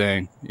weird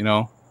thing, you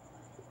know.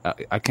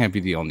 I can't be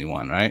the only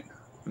one, right?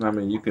 I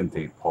mean, you can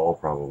date Paul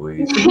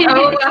probably.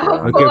 Oh,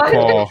 wow. Look at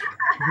Paul.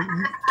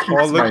 Paul,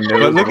 Keeps my look,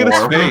 nose but look at his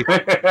warm. face.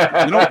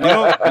 You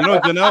know,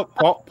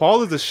 Janelle.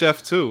 Paul is a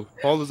chef too.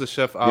 Paul is a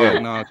chef out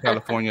in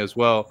California as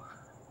well,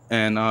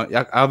 and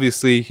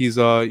obviously he's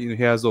he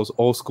has those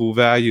old school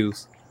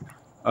values.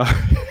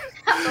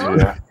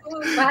 Yeah.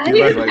 He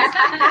He likes,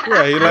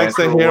 He likes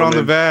the Natural hair on the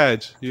woman.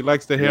 vag. He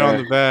likes the hair on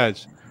the vag.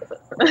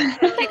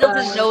 Tickles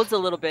his nose a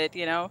little bit,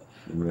 you know.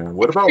 Yeah.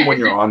 What about when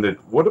you're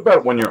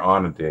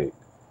on a date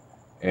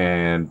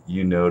and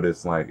you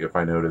notice, like, if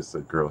I notice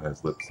a girl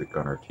has lipstick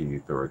on her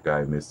teeth or a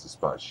guy missed a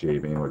spot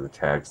shaving or the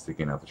tag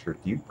sticking out the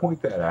shirt, do you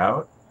point that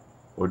out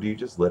or do you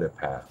just let it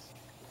pass?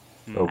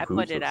 Oh, I Poops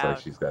point it looks like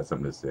out. she's got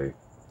something to say.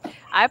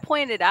 I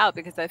point it out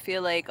because I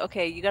feel like,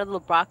 okay, you got a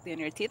little broccoli on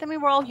your teeth. I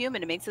mean, we're all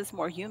human. It makes us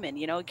more human.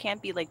 You know, it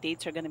can't be like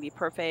dates are going to be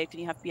perfect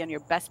and you have to be on your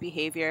best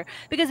behavior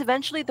because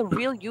eventually the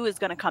real you is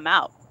going to come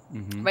out.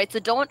 Mm-hmm. Right. So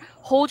don't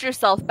hold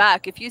yourself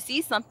back. If you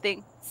see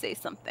something, say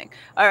something.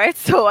 All right.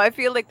 So I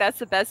feel like that's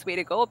the best way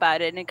to go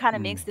about it. And it kind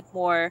of makes it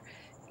more,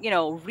 you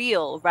know,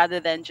 real rather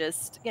than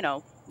just, you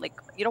know, like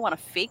you don't want a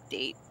fake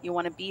date. You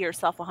want to be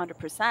yourself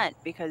 100%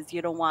 because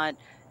you don't want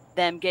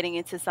them getting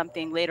into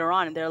something later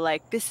on and they're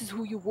like, this is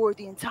who you were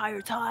the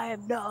entire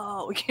time.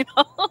 No, you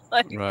know,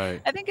 like,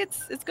 Right. I think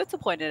it's good to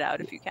point it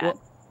out if you can.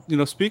 Well, you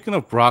know, speaking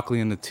of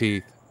broccoli in the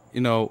teeth, you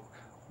know,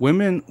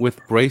 women with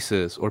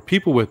braces or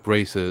people with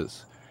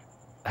braces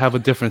have a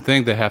different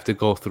thing they have to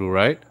go through,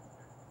 right?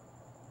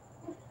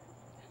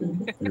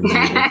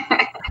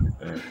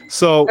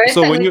 So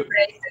when you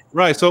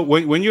so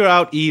when you're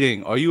out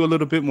eating, are you a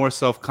little bit more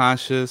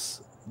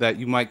self-conscious that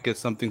you might get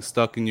something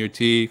stuck in your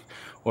teeth,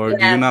 or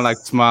do you not like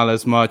smile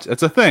as much?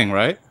 It's a thing,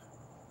 right?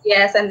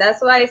 Yes, and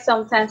that's why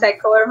sometimes I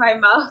cover my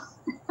mouth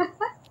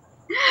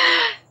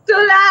to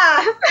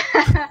laugh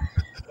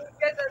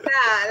because of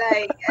that.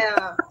 Like,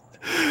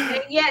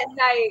 yes,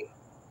 like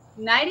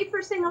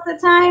 90% of the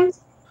times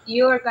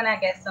you're gonna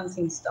get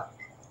something stuck.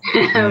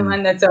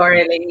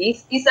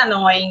 Mandatorily, it's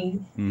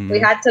annoying. We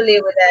had to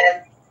live with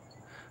it.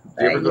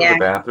 Do you ever go to the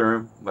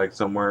bathroom, like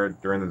somewhere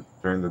during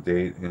the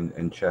date,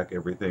 and check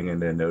everything,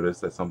 and then notice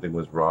that something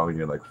was wrong, and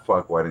you're like,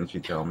 "Fuck, why didn't she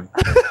tell me?"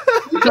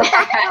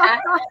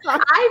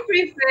 I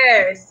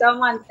prefer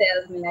someone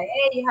tells me like,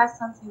 "Hey, you have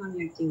something on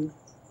your teeth."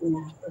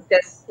 Yeah,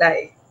 because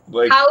like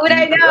how would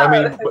I know? I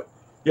mean,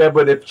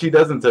 but if she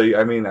doesn't tell you,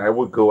 I mean, I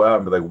would go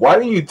out and be like, "Why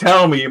didn't you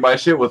tell me my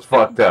shit was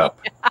fucked up?"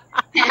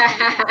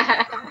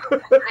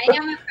 I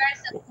am a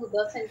person who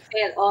doesn't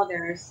tell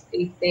others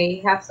if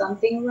they have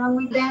something wrong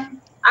with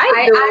them.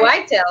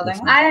 I tell them.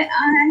 I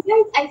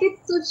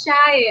get too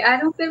shy. I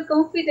don't feel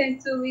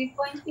confident to be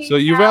pointing. So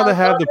you rather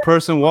have the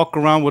person walk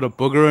around with a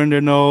booger in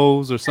their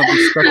nose or something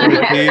stuck in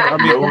their teeth? I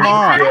mean, come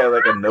on. Yeah,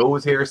 like a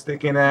nose hair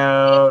sticking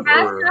out. It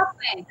has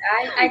happened.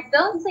 I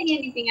don't say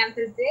anything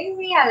until they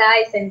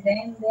realize, and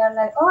then they're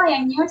like, "Oh,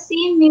 and you're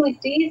seeing me with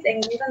this,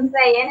 and you don't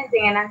say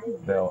anything." And I'm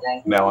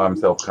like, now I'm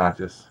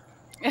self-conscious.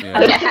 Yeah.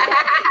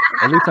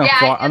 At least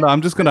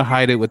I'm just gonna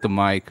hide it with the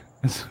mic.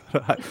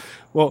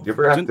 Well, you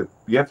ever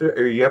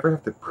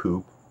have to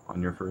poop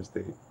on your first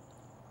date?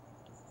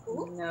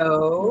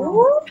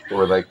 No.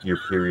 Or like your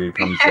period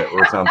comes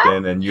or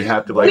something, and you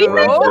have to like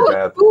run to the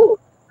bathroom.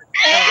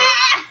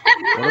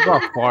 What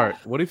about fart?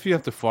 What if you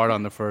have to fart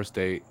on the first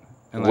date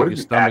and what like if your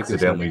you stomach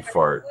accidentally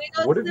fart?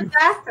 What if the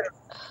bathroom?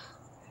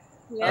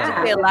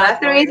 Yeah, the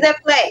bathroom is the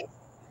place.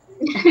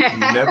 You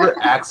never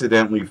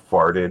accidentally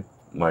farted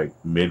like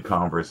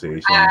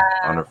mid-conversation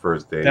on a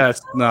first date? That's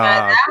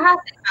That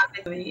hasn't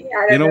happened to me.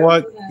 You know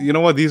what? You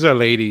know what? These are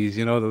ladies.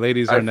 You know, the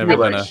ladies are never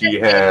like gonna. she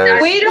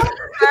has. We don't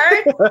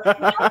flirt.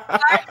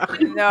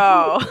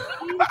 No.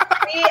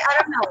 I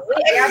don't know.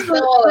 We have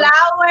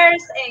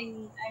flowers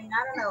and I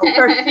don't know,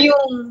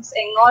 perfumes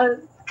and all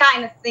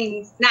kind of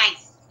things.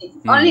 Nice.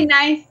 Only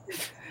nice,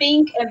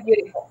 pink and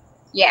beautiful.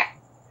 Yeah.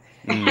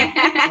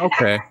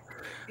 Okay.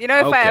 You know,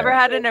 if I ever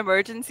had an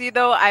emergency,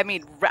 though, I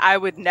mean, I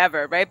would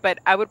never, right? But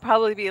I would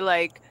probably be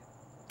like,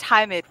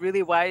 time it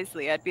really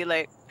wisely. I'd be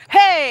like,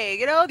 hey,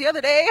 you know, the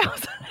other day, I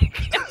was like,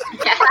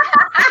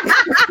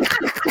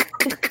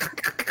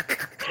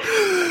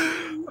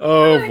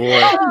 oh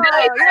boy.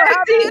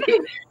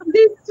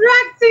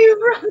 Distracting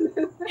from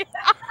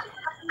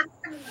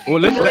Well,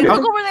 look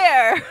over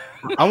there.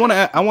 I want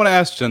to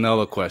ask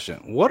Janelle a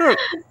question. What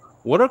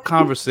are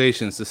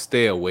conversations to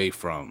stay away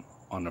from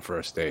on the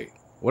first date?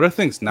 What are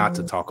things not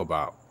to talk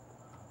about?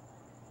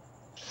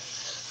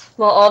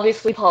 Well,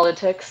 obviously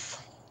politics,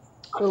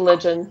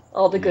 religion,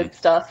 all the good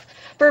stuff.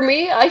 For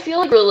me, I feel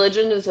like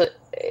religion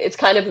it's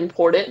kind of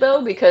important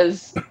though,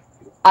 because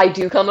I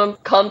do come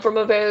from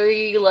a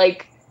very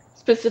like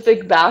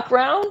specific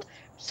background.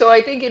 So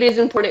I think it is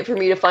important for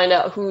me to find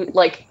out who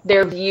like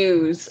their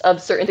views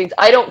of certain things.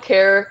 I don't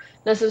care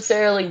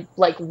necessarily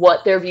like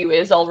what their view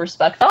is. I'll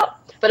respect that,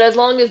 but as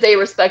long as they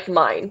respect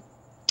mine.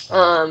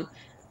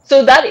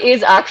 So that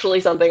is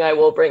actually something I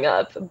will bring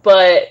up,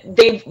 but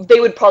they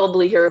would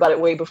probably hear about it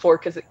way before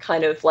because it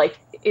kind of like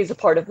is a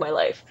part of my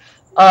life.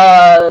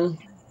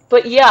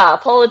 But yeah,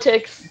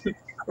 politics,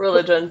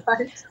 religion.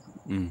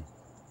 Mm.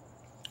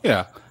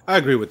 Yeah, I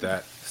agree with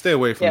that. Stay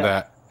away from Yeah.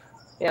 that.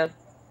 Yeah.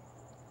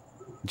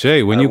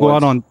 Jay, when I you go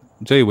out once-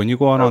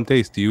 on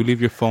dates, do you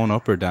leave your phone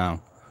up or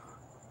down?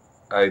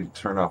 I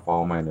turn off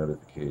all my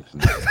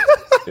notifications.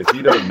 If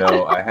you don't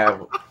know, I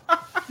have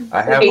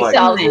like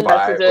 8,000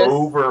 messages.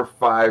 over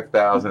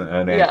 5,000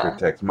 unanswered Yeah.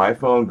 texts. My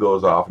phone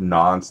goes off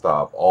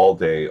nonstop all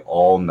day,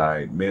 all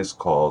night, missed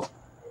calls.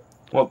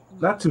 Well,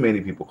 not too many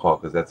people call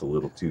because that's a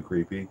little too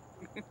creepy.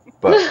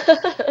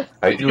 But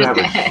I do have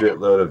a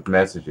shitload of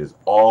messages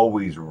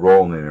always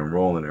rolling and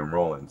rolling and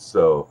rolling.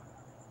 So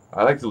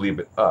I like to leave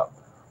it up.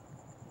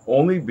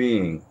 Only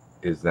being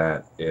is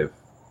that if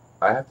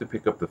I have to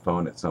pick up the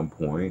phone at some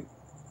point,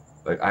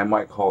 like I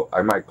might call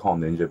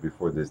Ninja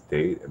before this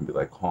date and be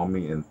like, call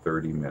me in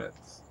 30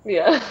 minutes.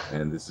 Yeah.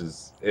 And this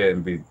is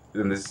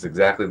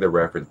exactly the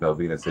reference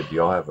Melvina said. Do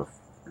y'all have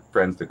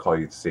friends to call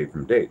you to save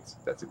from dates?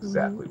 That's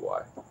exactly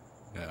why.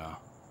 Yeah.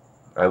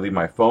 I leave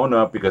my phone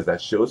up because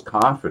that shows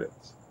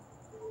confidence.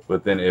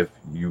 But then if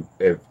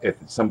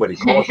somebody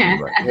calls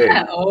me like, hey,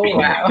 Oh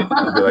wow.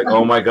 I'll be like,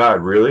 oh my God,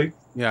 really?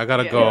 Yeah, I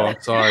gotta Yeah. go.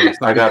 I'm sorry. It's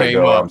not I gotta came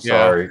go. up. I'm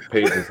sorry.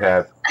 Pages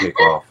have to take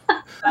off.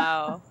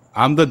 Wow.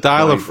 I'm the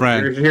dialer 20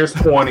 friend. Here's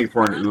 20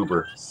 for an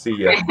Uber. See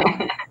ya.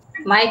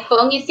 My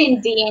phone is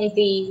in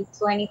D&D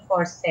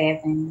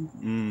 24/7.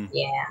 Mm.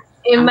 Yeah.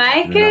 In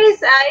my Yeah.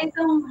 case, I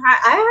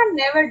have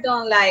never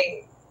done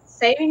like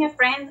saving a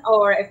friend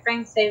or a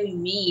friend saving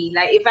me.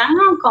 Like if I'm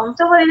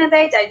uncomfortable in a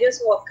date, I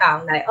just walk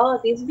out. Like, oh,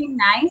 this been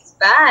nice.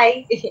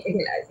 Bye.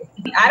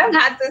 Like, I don't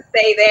have to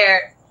stay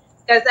there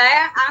because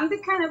I'm the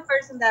kind of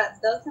person that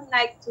doesn't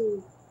like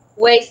to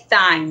waste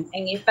time.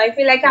 And if I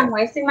feel like I'm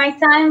wasting my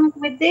time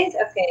with this,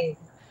 okay,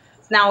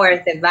 it's not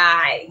worth it.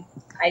 Bye.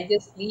 I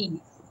just leave.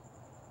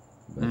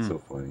 That's so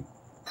funny.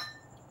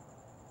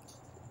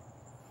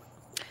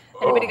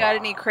 Anybody got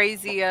any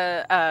crazy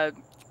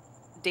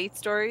date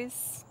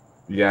stories?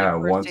 Yeah,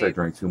 Like first once I date?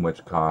 drank too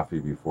much coffee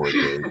before a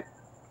date. And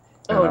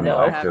Oh, I'm no.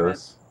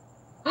 lactose.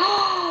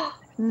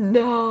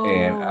 No.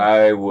 And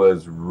I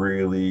was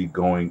really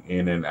going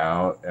in and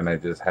out, and I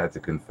just had to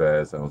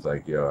confess. I was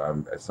like,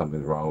 yo,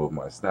 something's wrong with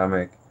my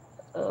stomach.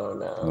 Oh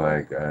no.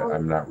 Like,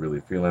 I'm not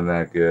really feeling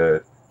that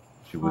good.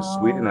 She was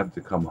sweet Oh. enough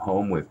to come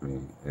home with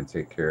me and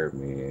take care of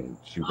me, and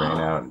she ran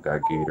out and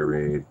got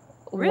Gatorade.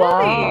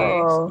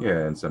 Wow.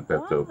 Yeah, and some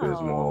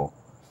Pepto-Bismol.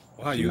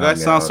 Wow, She you guys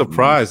hung sound out.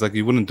 surprised. Like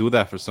you wouldn't do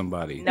that for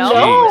somebody. No.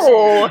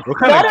 Jeez. What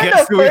kind Not of on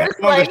guests the do we have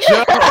first, on the like-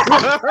 show?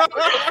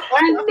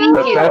 Thank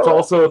But you.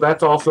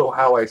 that's also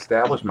how I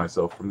established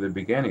myself from the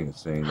beginning,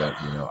 saying that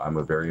I'm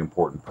a very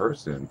important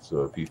person.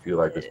 So if you feel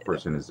like this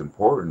person is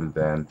important,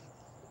 then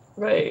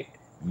Right.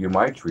 you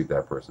might treat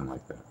that person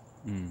like that.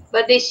 Mm.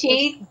 But did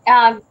you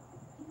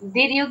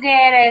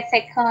get a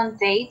second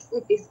date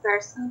with this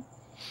person?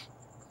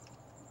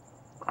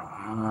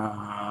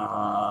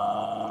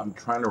 I'm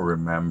trying to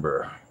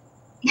remember.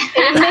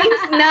 It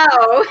means no.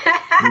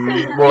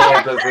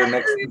 Well,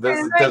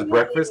 does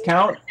breakfast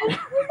count?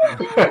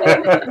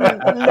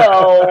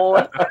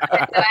 No.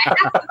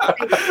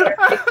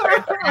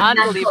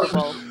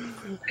 Unbelievable.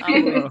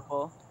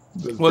 Unbelievable.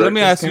 Does Well, let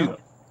me breakfast ask you. count?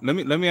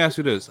 Let me ask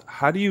you this: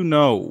 how do you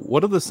know?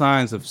 What are the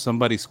signs of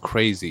somebody's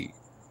crazy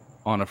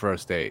on a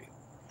first date?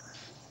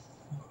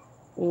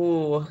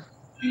 Ooh.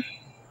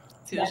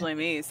 It's usually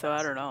me, so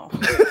I don't know.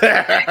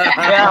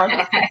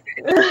 Yeah.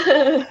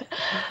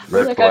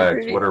 Red Like, I'm flags.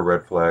 pretty- What are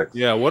red flags?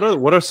 Yeah. What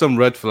are some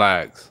red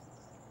flags?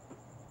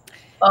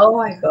 Oh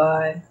my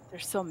god.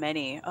 There's so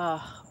many.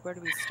 Where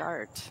do we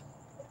start?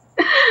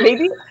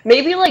 Maybe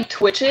like You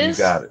twitches.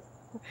 got it.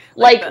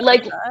 Like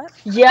that?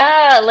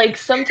 yeah, like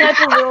some type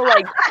of little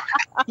like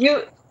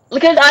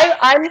because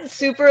I'm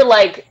super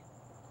like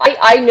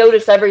I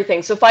notice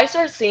everything. So if I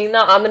start seeing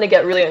that, I'm gonna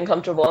get really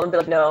uncomfortable. I'm gonna be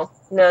like, no,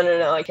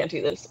 I can't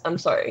do this. I'm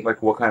sorry.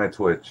 Like what kind of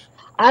twitch?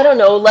 I don't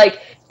know. Like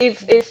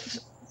if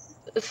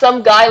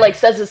some guy like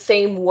says the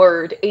same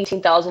word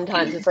 18,000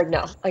 times, it's like,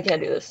 no, I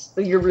can't do this.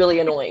 You're really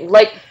annoying.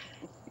 Like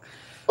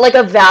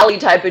a valley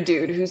type of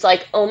dude who's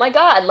like, oh my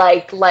god,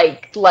 like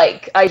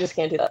I just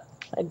can't do that.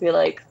 I'd be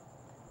like,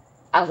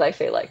 as I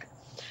say, like,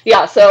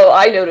 yeah. So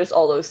I notice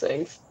all those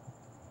things.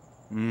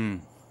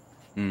 Mm.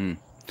 Mm.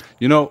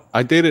 You know,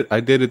 I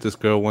dated this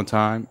girl one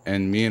time,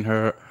 and me and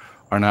her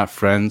are not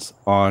friends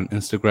on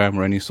Instagram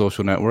or any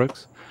social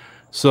networks.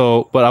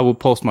 So, but I would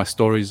post my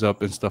stories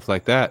up and stuff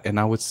like that, and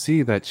I would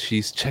see that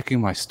she's checking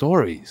my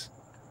stories,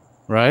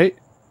 right?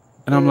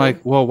 And I'm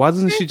like, well, why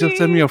doesn't she just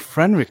send me a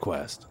friend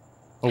request?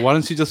 Or why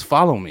doesn't she just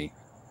follow me?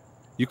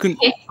 You can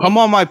come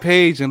on my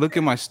page and look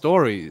at my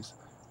stories,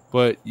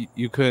 but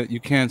you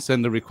can't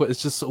send the request.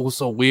 It's just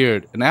so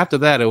weird. And after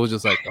that, it was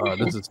just like, oh,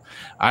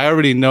 I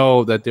already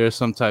know that there's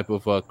some type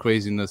of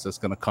craziness that's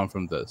gonna come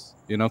from this,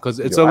 because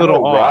it's a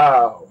little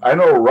off. I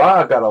know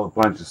Ra got a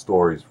bunch of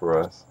stories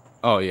for us.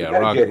 Oh yeah, We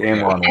gotta get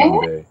him on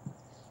one day.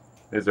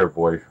 Is her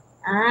boy?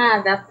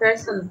 Ah, that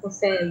person who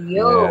said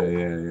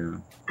yo.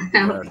 Yeah.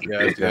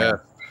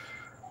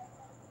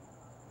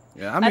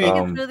 Yeah. I I mean,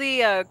 think it's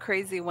really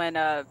crazy when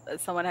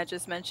someone had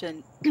just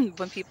mentioned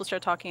when people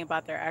start talking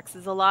about their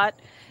exes a lot.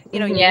 You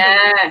know,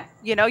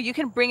 Mhm. you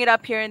can bring it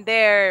up here and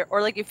there,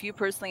 or like if you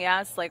personally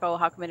ask, like, oh,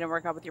 how come it didn't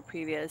work out with your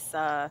previous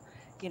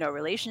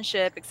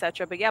relationship,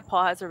 etc. But yeah,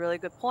 Paul has a really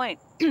good point.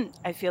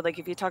 I feel like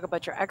if you talk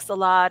about your ex a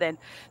lot, and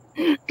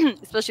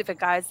especially if a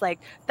guy's like,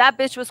 that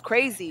bitch was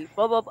crazy,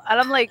 blah blah blah, and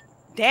I'm like,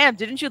 damn,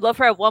 didn't you love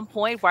her at one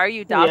point? Why are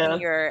you doubting Yeah.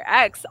 your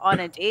ex on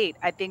a date?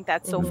 I think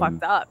that's so Mhm.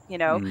 fucked up, you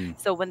know? mm,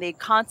 So when they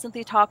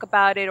constantly talk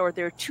about it, or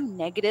they're too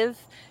negative,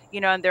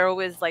 and they're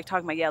always like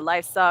talking about, yeah,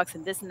 life sucks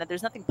and this and that,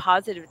 there's nothing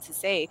positive to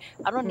say.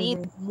 I don't need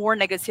Mhm. more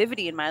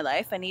negativity in my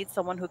life. I need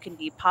someone who can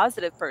be a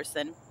positive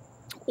person,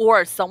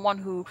 or someone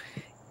who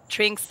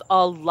drinks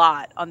a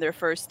lot on their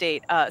first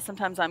date.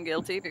 Sometimes I'm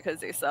guilty because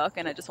they suck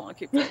and I just want to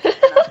keep drinking.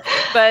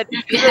 But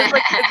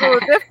it's a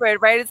little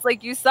different, right? It's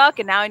like, you suck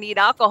and now I need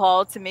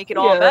alcohol to make it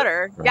all Yeah.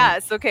 better. Right.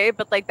 Yes, okay,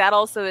 but like that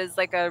also is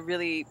like a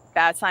really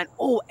bad sign.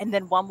 Oh, and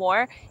then one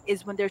more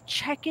is when they're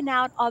checking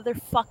out other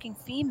fucking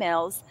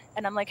females,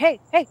 and I'm like,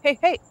 hey, hey, hey,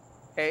 hey,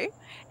 hey,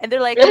 and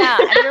they're like, nah,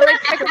 and they're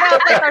like checking out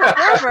like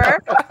our server.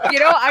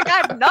 I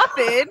got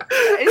nothing.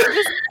 It's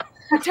just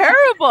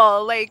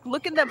terrible. Like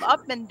looking them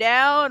up and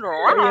down.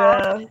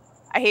 Yeah.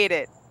 I hate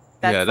it.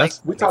 Yeah, That's like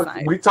that's- We a big talked.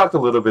 sign. We talked a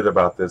little bit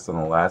about this on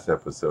the last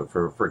episode.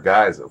 For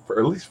guys, for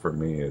at least for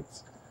me,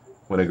 it's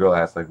when a girl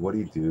asks like, "What do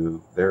you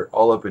do?" They're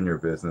all up in your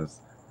business.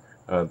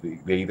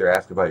 They either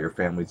ask about your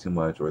family too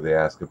much, or they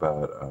ask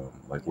about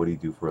like, "What do you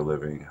do for a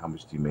living? How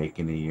much do you make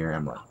in a year?"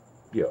 I'm like,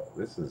 "Yo,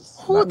 this is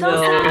Who not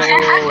does No.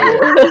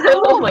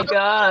 that? Oh my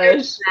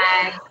gosh.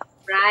 Flag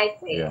right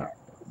there. Yeah,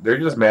 they're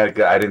just mad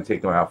 'cause I didn't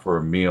take them out for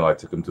a meal. I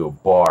took them to a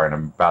bar, and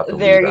I'm about to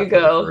There leave you after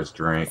the go. first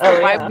drink. It's the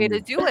Oh, right yeah. way to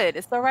do it.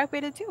 It's the right way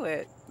to do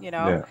it.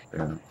 Yeah,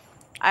 yeah.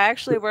 I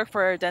actually work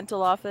for a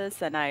dental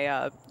office, and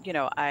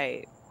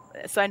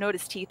so I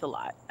notice teeth a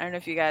lot. I don't know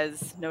if you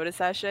guys notice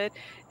that shit.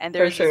 And For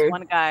there's this sure.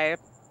 one guy,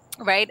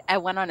 right, I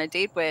went on a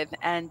date with,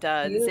 and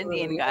this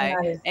Indian guy,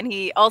 nice. and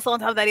he also, on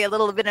top of that, he had a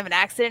little bit of an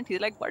accent. He's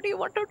like, "What do you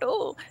want to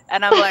do?"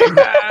 And I'm like,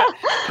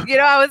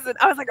 I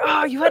was like,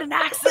 "Oh, you had an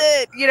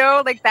accent,"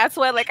 like that's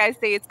why, like, I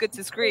say it's good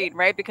to screen,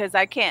 right? Because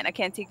I can't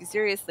take you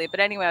seriously. But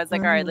anyway, I was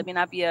like, all right, let me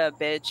not be a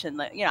bitch, and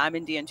like, I'm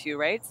Indian too,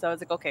 right? So I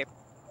was like, okay.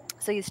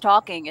 So he's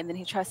talking, and then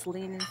he tries to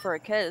lean in for a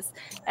kiss,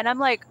 and I'm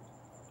like,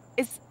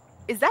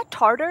 is that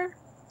tartar?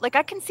 Like,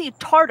 I can see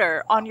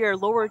tartar on your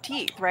lower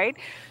teeth, right?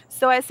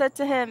 So I said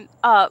to him,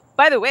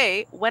 by the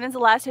way, when is the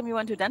last time you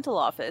went to a dental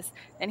office?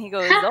 And he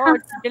goes, oh,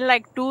 it's been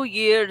like 2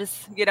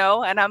 years,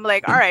 and I'm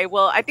like, all right,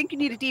 well, I think you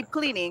need a deep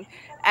cleaning.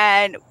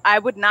 And I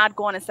would not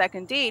go on a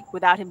second date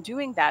without him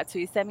doing that. So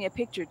he sent me a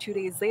picture 2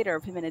 days later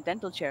of him in a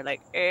dental chair, like,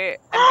 I'm getting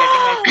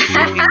my teeth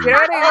cleaned. You know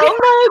what I mean?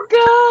 Oh my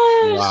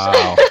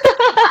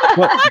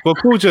gosh. but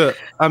Pooja,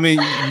 I mean,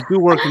 you do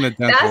work in the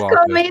dental That's office.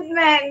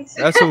 commitment.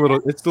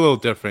 It's a little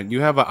different.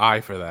 You have an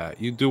eye for that.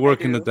 You do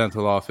work in the do.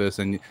 dental office,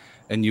 and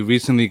you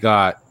recently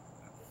got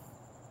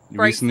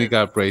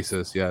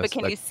braces. Yes, But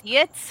can like, you see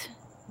it?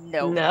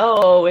 No.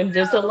 No,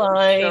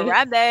 Invisalign.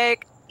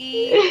 Ceramic.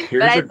 Here's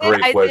a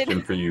great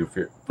question for you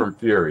from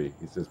Fury.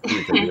 He says,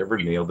 "Please, have you ever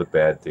nailed a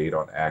bad date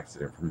on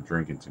accident from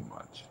drinking too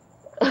much?"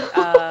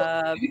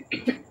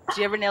 Did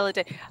you ever nail a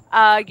date?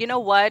 You know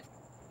what?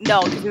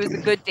 No, because it was a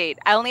good date.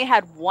 I only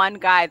had one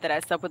guy that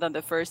I slept with on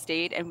the first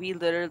date, and we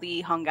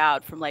literally hung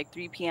out from like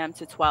 3 p.m.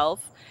 to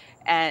 12.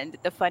 And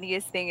the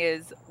funniest thing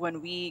is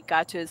when we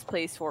got to his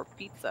place for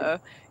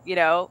pizza,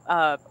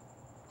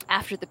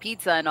 after the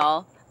pizza and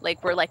all,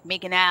 like we're like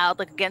making out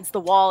like against the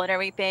wall and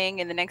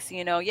everything. And the next thing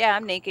you know, yeah,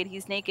 I'm naked,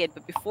 he's naked.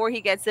 But before he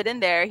gets it in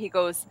there, he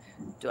goes,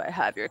 "Do I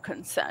have your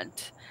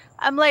consent?"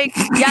 I'm like,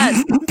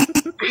 yes,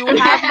 you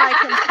have my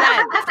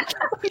consent.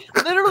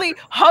 Literally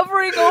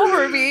hovering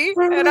over me.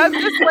 And I'm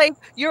just like,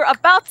 you're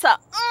about to,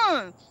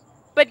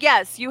 but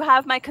yes, you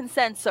have my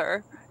consent,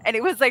 sir. And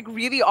it was like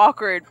really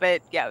awkward,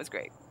 but yeah, it was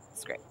great.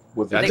 It's great.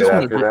 Was I it just good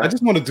want after to. I that?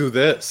 just want to do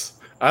this.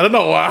 I don't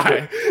know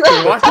why.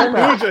 Watching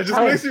Pooja just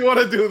makes me want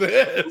to do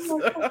this.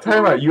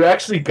 Time out. You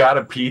actually got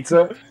a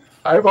pizza?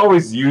 I've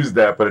always used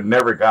that, but I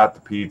never got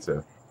the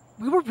pizza.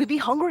 We were really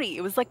hungry.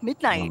 It was like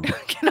midnight.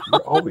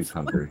 You're always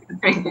hungry.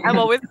 I'm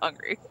always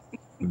hungry.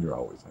 You're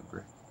always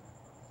hungry.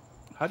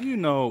 How do you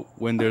know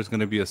when there's going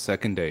to be a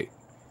second date?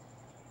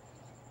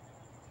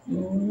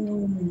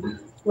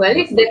 Well,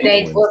 if the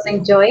date was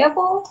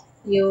enjoyable,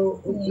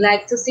 you would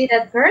like to see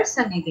that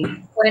person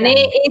again. When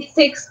it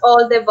ticks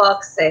all the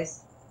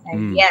boxes. Like,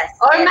 yes.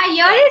 Or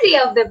majority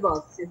of the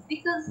boxes,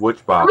 because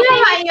Which boxes?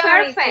 nobody's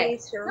perfect.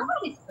 Perfect.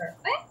 Nobody's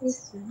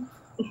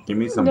perfect. Give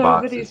me some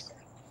Nobody's- boxes.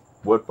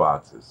 What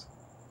boxes?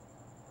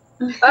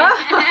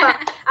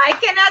 I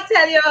cannot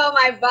tell you all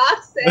my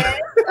boxes.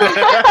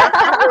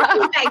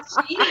 Like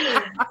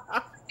cheese.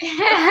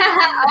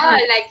 Oh,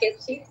 like a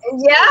cheat.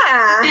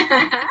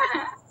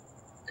 Yeah.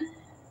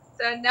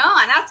 So no,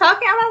 I'm not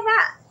talking about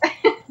that.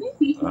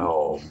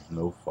 Oh,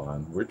 no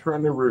fun. We're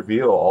trying to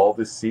reveal all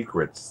the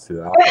secrets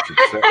to opposite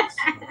sex.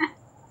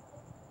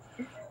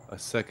 A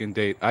second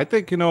date. I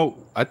think,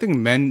 I think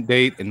men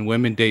date and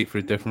women date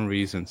for different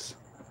reasons,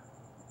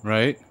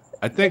 right?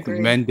 I think Agree.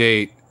 men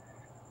date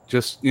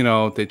just,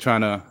 they're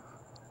trying to,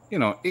 you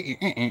know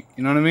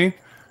what I mean?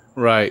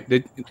 Right.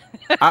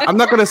 I'm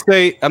not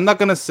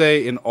gonna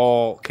say in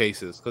all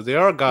cases because there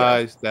are Yeah.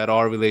 guys that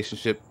are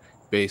relationship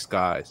based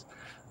guys.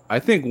 I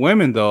think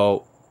women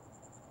though,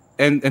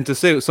 and to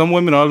say some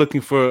women are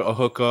looking for a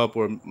hookup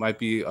or might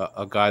be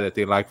a guy that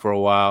they like for a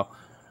while,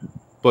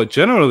 but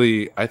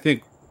generally, I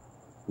think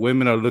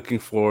women are looking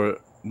for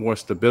more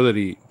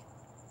stability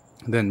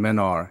than men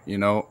are.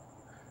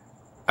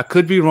 I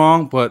could be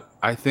wrong, but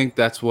I think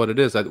that's what it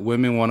is. That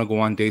women want to go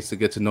on dates to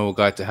get to know a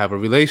guy to have a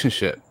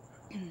relationship,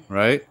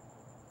 right?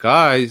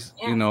 Guys,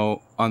 Yeah.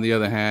 on the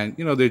other hand,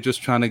 they're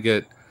just trying to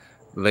get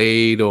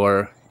laid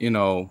or,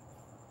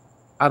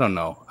 I don't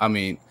know. I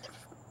mean,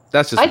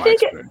 that's just I my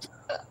think experience.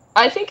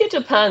 I think it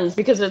depends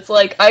because it's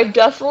like I've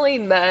definitely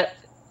met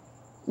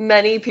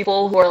many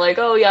people who are like,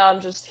 "Oh yeah,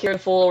 I'm just here to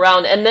fool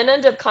around," and then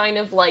end up kind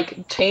of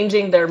like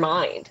changing their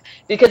mind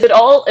because it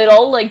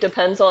all like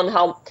depends on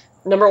how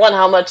number one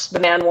how much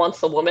the man wants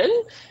the woman,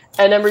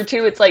 and number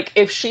two it's like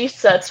if she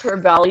sets her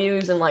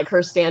values and like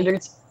her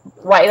standards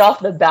right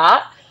off the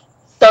bat,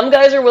 some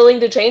guys are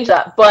willing to change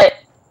that, but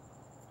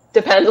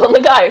depends on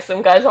the guy.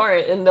 Some guys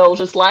aren't, and they'll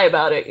just lie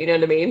about it. You know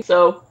what I mean?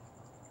 So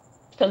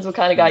depends what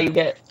kind of guy you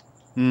get.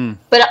 Mm,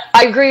 But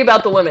I agree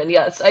about the women.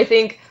 Yes, I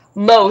think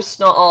most,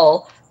 not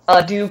all,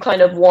 do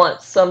kind of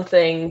want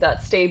something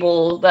that's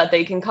stable that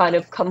they can kind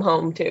of come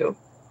home to.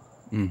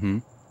 mm-hmm.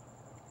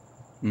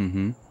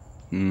 Mm-hmm.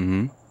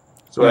 Mm-hmm.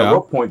 So, at Yeah.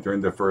 what point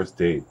during the first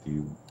date do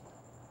you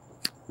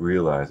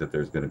realize that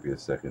there's going to be a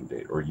second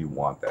date, or you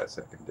want that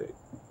second date?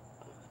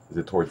 Is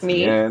it towards the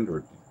Me, end,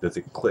 or does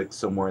it click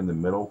somewhere in the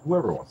middle?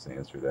 Whoever wants to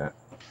answer that.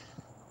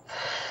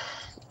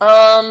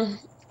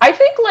 I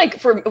think like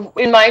for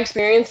in my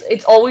experience,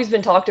 it's always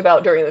been talked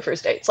about during the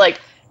first dates. Like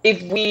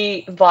if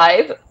we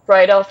vibe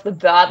right off the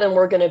bat, then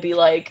we're gonna be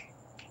like,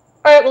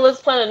 all right, well,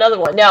 let's plan another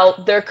one. Now,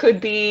 there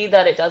could be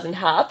that it doesn't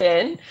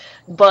happen,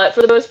 but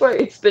for the most part,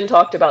 it's been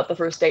talked about the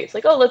first dates.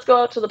 Like, oh, let's go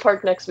out to the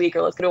park next week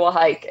or let's go to a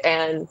hike.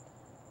 And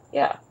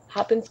yeah,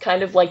 happens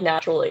kind of like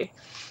naturally.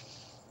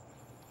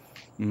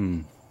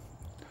 Mm.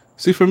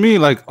 See, for me,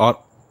 like,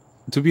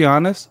 to be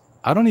honest,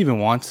 I don't even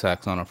want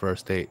sex on a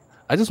first date.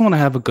 I just want to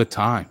have a good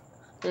time.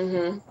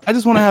 Mm-hmm. I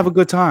just want to have a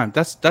good time.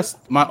 That's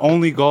my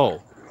only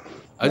goal.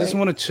 I just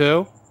Right. want to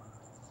chill,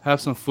 have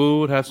some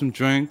food, have some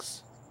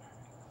drinks,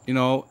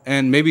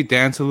 and maybe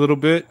dance a little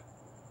bit.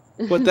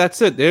 But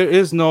that's it. There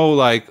is no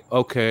like,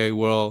 okay,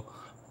 well,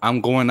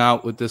 I'm going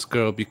out with this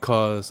girl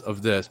because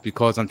of this,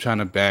 because I'm trying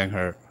to bang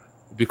her,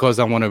 because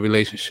I want a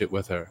relationship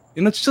with her.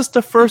 It's just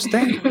the first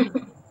date.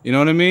 You know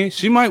what I mean?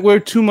 She might wear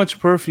too much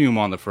perfume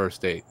on the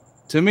first date.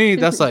 To me,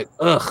 that's like,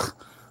 ugh.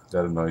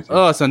 That annoys you.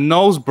 Oh, it's a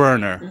nose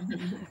burner.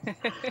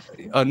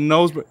 A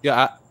nose.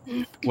 Yeah.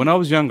 When I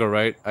was younger,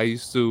 right, I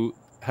used to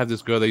have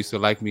this girl that used to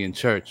like me in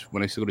church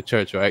when I used to go to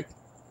church, right?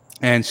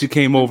 And she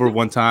came over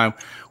one time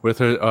with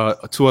her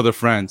two other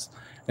friends,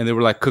 and they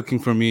were like cooking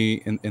for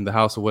me in the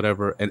house or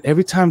whatever. And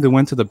every time they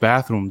went to the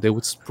bathroom, they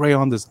would spray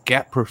on this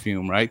Gap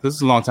perfume, right? This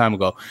is a long time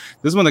ago.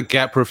 This is when the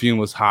Gap perfume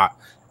was hot.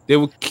 They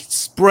would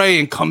spray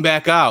and come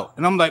back out,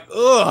 and I'm like,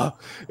 ugh!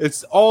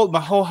 My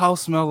whole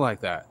house smelled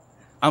like that.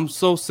 I'm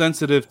so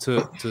sensitive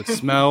to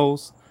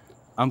smells.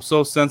 I'm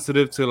so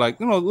sensitive to like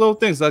little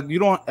things. Like you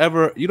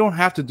don't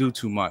have to do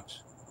too much.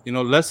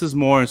 Less is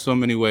more in so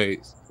many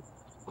ways.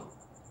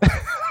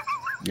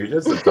 You're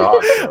just a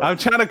dog. I'm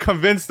trying to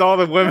convince all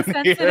the women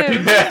here.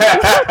 Sensitive.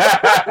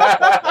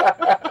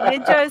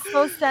 Ninja is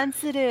so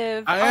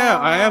sensitive.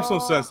 I am so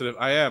sensitive.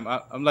 I am.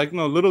 I'm like,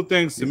 little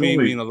things to me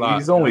mean a lot.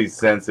 He's only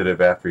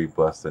sensitive after he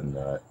busts a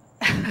nut.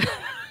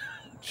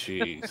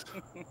 Jeez.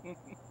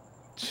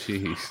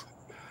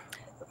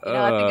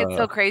 I think it's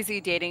so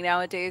crazy dating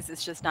nowadays.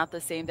 It's just not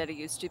the same that it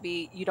used to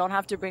be. You don't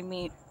have to bring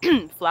me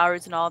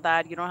flowers and all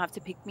that. You don't have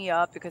to pick me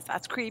up because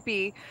that's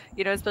creepy.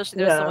 Especially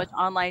there's so Yeah. much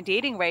online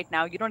dating right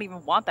now. You don't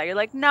even want that. You're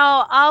like,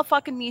 no, I'll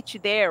fucking meet you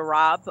there,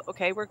 Rob.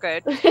 Okay, we're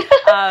good.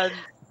 But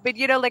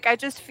like I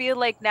just feel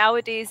like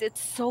nowadays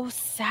it's so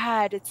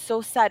sad. It's so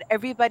sad.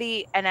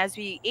 Everybody, and as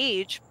we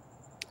age,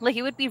 like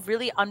it would be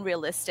really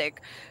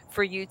unrealistic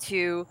for you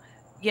to,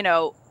 you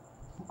know,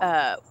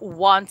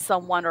 want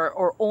someone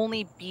or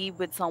only be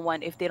with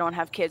someone if they don't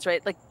have kids,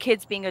 right? Like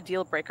kids being a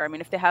deal breaker. I mean,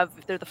 if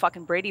they're the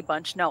fucking Brady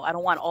Bunch, no, I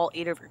don't want all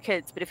 8 of your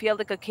kids. But if you have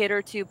like a kid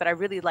or two, but I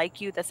really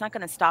like you, that's not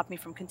going to stop me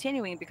from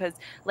continuing because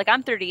like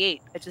I'm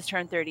 38. I just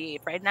turned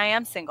 38, right? And I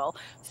am single.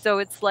 So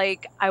it's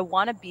like I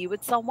want to be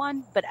with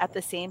someone, but at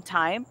the same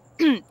time,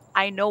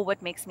 I know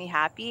what makes me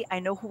happy. I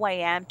know who I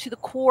am to the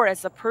core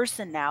as a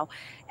person now.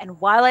 And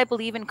while I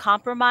believe in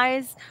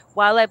compromise,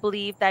 while I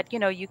believe that,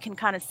 you can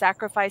kind of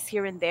sacrifice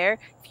here and there,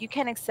 if you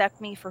can't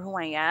accept me for who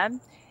I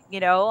am,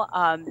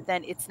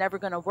 then it's never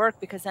going to work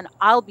because then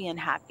I'll be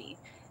unhappy.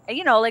 And,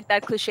 like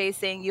that cliche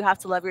saying, you have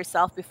to love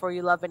yourself before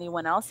you love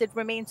anyone else, it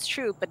remains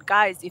true. But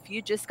guys, if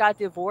you just got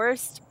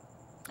divorced,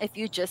 if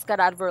you just got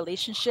out of a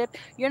relationship,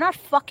 you're not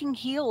fucking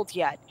healed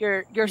yet.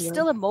 You're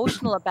still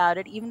emotional about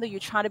it, even though you're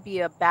trying to be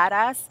a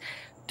badass.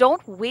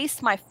 Don't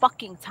waste my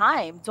fucking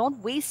time. Don't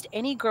waste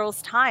any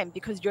girl's time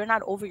because you're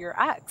not over your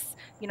ex.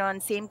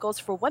 And same goes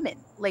for women.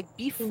 Like,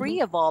 be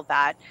free of all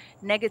that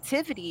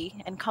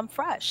negativity and come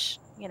fresh.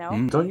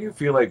 Don't you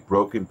feel like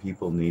broken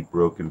people need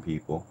broken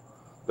people?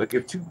 Like,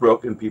 if two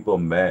broken people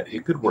met,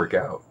 it could work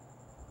out.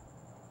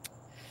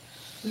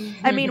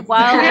 I mean,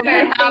 while I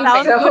it hope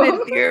sounds so. good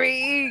in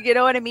theory, you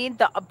know what I mean?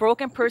 A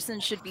broken person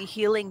should be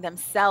healing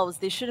themselves.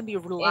 They shouldn't be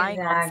relying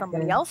on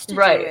somebody Exactly. else to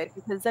Right. do it,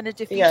 because then it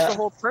defeats Yeah. the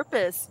whole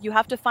purpose. You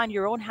have to find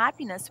your own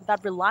happiness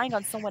without relying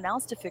on someone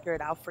else to figure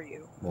it out for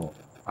you. Well,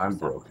 I'm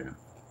So- broken.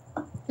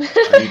 I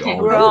need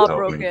all We're of you all to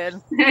help me.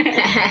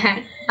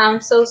 broken.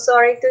 I'm so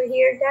sorry to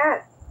hear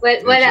that. But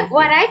It's what, okay.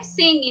 what I've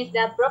seen is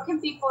that broken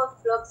people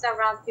flocks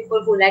around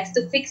people who likes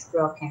to fix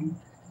broken.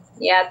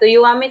 Yeah. Do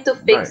you want me to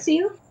fix Right.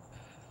 you?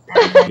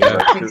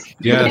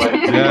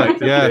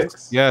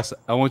 Yes.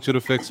 I want you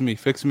to fix me.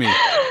 Fix me.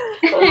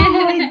 Oh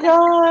my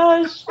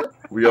gosh.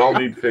 We all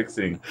need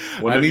fixing.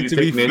 One I of need you to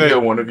take be Ninja,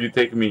 fixed. one of you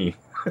take me.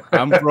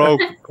 I'm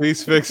broke.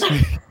 Please fix me.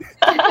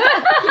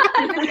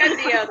 Look at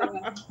the other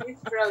one. He's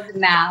broke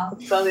now,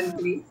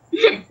 suddenly.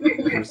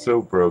 We're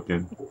so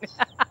broken.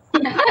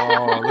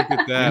 Oh, look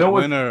at that. You know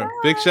what- Winner.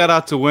 Big shout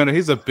out to Winner.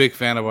 He's a big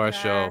fan of our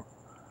show. shout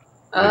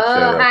Oh,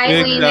 out hi, to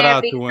Big Winner. shout Winner.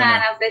 out Big to fan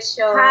Winner. of the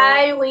show.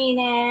 Hi,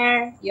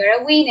 Winner.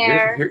 You're a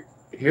winner.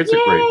 Here's a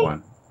great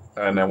one.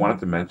 And I wanted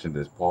to mention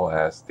this. Paul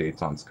asked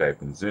dates on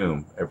Skype and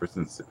Zoom ever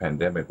since the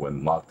pandemic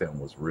when lockdown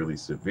was really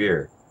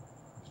severe.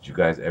 Did you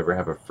guys ever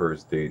have a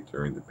first date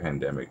during the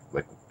pandemic,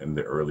 like in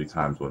the early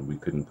times when we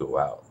couldn't go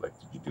out? Like,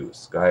 did you do a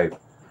Skype?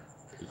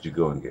 Did you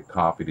go and get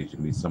coffee? Did you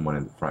meet someone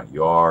in the front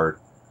yard?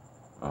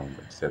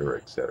 Et cetera,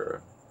 et cetera.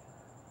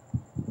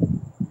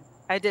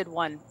 I did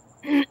one.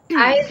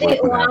 I did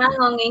What one happened?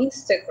 on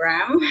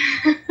Instagram.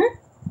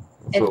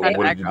 So How did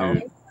what that did you go?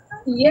 do?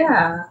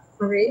 Yeah,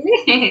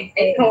 really?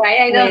 Why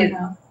I don't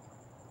know.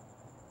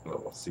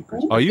 Oh,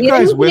 secrets. Are you You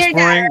guys didn't hear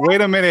that, whispering?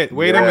 Wait a minute.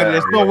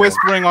 There's no Yeah.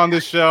 whispering on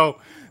this show.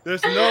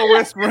 There's no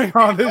whispering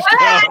on this Well,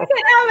 I show.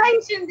 cannot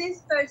mention this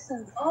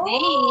person's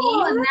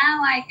name.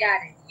 Now I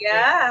got it.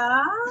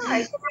 Yeah,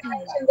 I cannot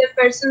mention the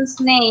person's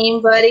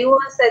name, but it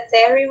was a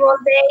terrible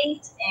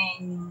date,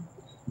 and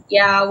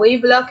yeah, we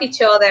block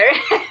each other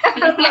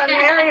from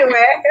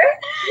everywhere.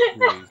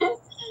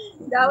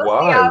 That was the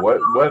Why?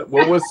 outcome.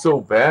 What was so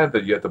bad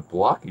that you had to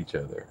block each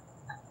other?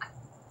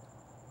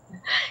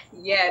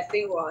 Yes,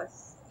 it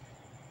was.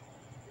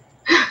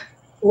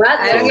 What?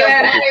 I don't So-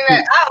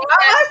 even. Oh, what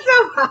was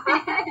so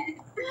bad?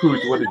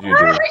 Pooch, what did you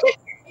do?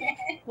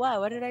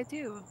 What did I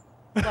do?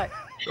 What?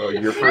 Oh,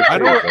 your first I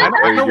date. know- like, I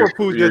know or your- what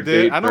Pooja your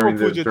did. date I know during what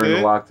the- Pooja during the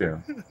did.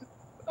 lockdown.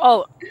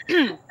 Oh,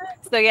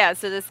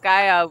 so this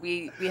guy,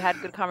 we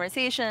had good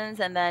conversations,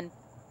 and then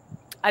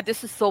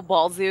this is so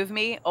ballsy of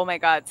me. Oh my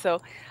god!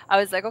 So I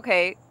was like,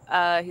 okay.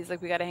 He's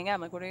like, we gotta hang out.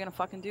 I'm like, what are you gonna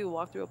fucking do?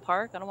 Walk through a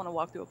park? I don't want to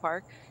walk through a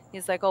park.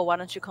 He's like, oh, why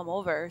don't you come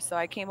over? So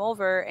I came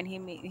over, and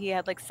he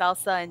had like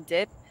salsa and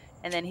dip,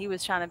 and then he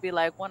was trying to be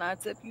like, when I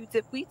tip, you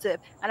tip, we tip,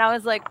 and I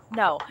was like,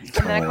 no. And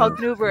then I called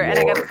an Uber, and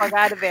I got the fuck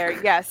out of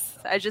there. Yes,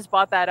 I just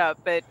bought that up,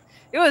 but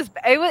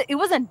it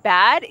wasn't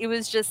bad. It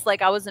was just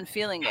like I wasn't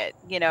feeling it,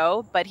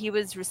 But he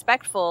was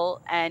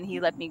respectful and he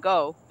let me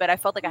go. But I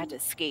felt like I had to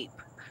escape.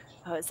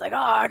 I was like, oh,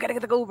 I gotta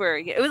get the Uber.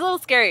 It was a little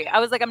scary. I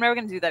was like, I'm never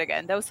gonna do that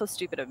again. That was so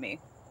stupid of me.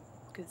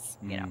 Because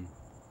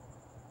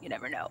you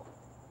never know.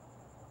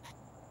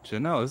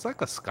 Janelle, is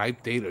like a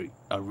Skype date or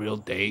a real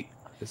date?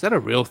 Is that a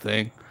real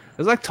thing?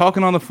 It's like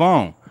talking on the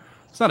phone.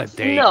 It's not a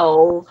date.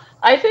 No,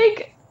 I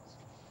think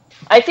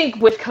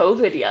with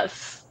COVID,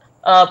 yes.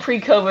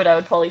 Pre-COVID, I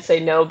would probably say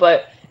no,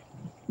 but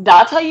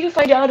that's how you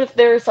find out if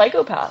they're a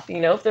psychopath.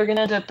 If they're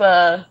gonna end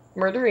up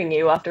murdering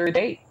you after a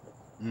date.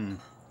 Mm.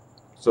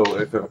 So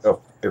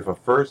if a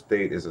first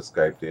date is a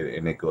Skype date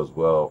and it goes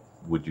well,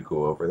 would you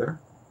go over there?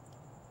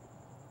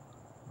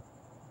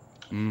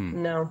 Mm.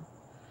 No,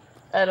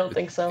 I don't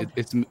think so.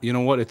 It's you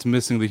know what? It's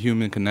missing the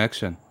human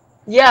connection.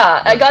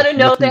 Yeah, I gotta It's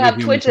know if they missing the have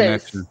human twitches.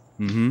 connection.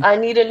 Mhm. I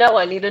need to know.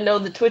 I need to know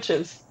the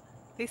twitches.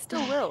 They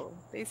still will.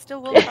 They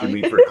still will. Would tell you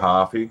you. meet for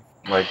coffee?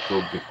 Like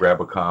grab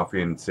a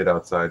coffee and sit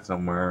outside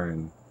somewhere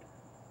and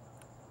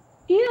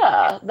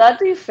Yeah, that'd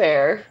be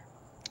fair.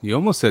 You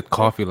almost said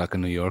coffee like a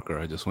New Yorker.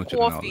 I just want you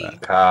to know Coffee.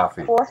 that.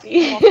 coffee.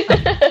 Coffee.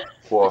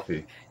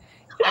 Coffee.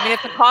 I mean,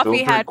 if the coffee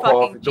Don't had drink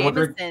coffee. fucking Don't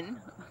drink-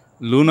 Jameson,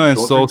 Luna and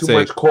Don't Soul drink too say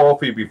much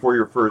coffee before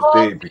your first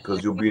date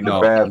because you'll be in the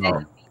No,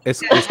 bathroom.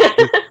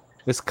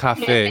 it's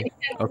cafe.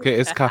 Okay,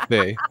 it's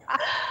cafe.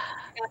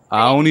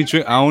 I only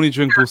drink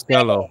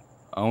Bustelo.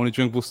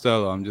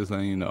 I'm just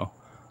letting you know.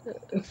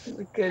 Good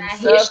Here,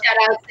 stuff. shout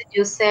out to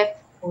Yusef,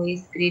 who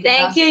is greeting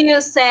Thank us. you,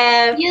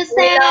 Yusef. Yusef,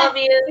 We love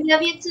you. we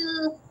love you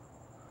too.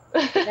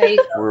 There you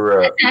go.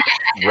 We're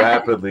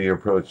rapidly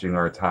approaching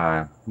our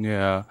time.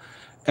 Yeah.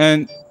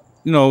 And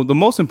the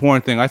most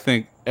important thing, I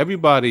think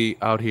everybody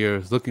out here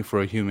is looking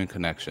for a human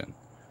connection.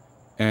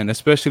 And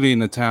especially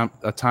in a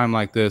time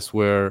like this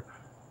where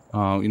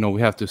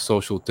we have to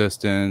social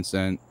distance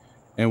and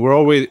and we're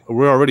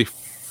already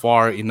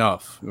far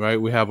enough,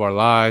 right? We have our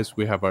lives,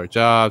 we have our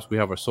jobs, we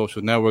have our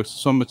social networks.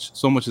 So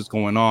much is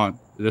going on.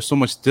 There's so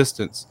much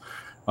distance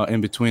in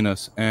between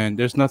us, and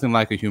there's nothing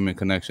like a human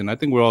connection. I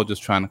think we're all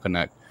just trying to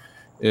connect.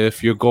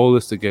 If your goal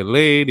is to get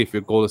laid, if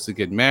your goal is to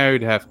get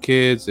married, have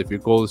kids, if your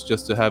goal is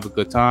just to have a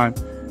good time,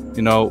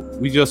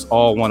 we just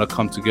all want to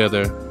come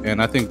together.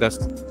 And I think that's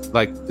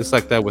it's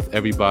like that with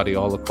everybody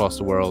all across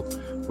the world.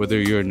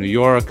 Whether you're in New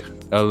York,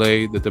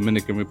 LA, the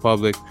Dominican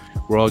Republic,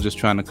 we're all just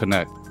trying to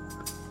connect.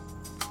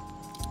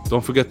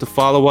 Don't forget to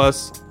follow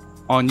us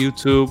on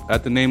YouTube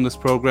at The Nameless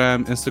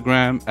Program,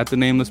 Instagram at The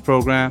Nameless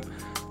Program,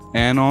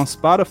 and on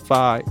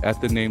Spotify at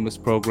The Nameless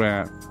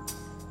Program.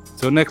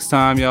 Till next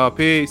time, y'all.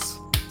 Peace.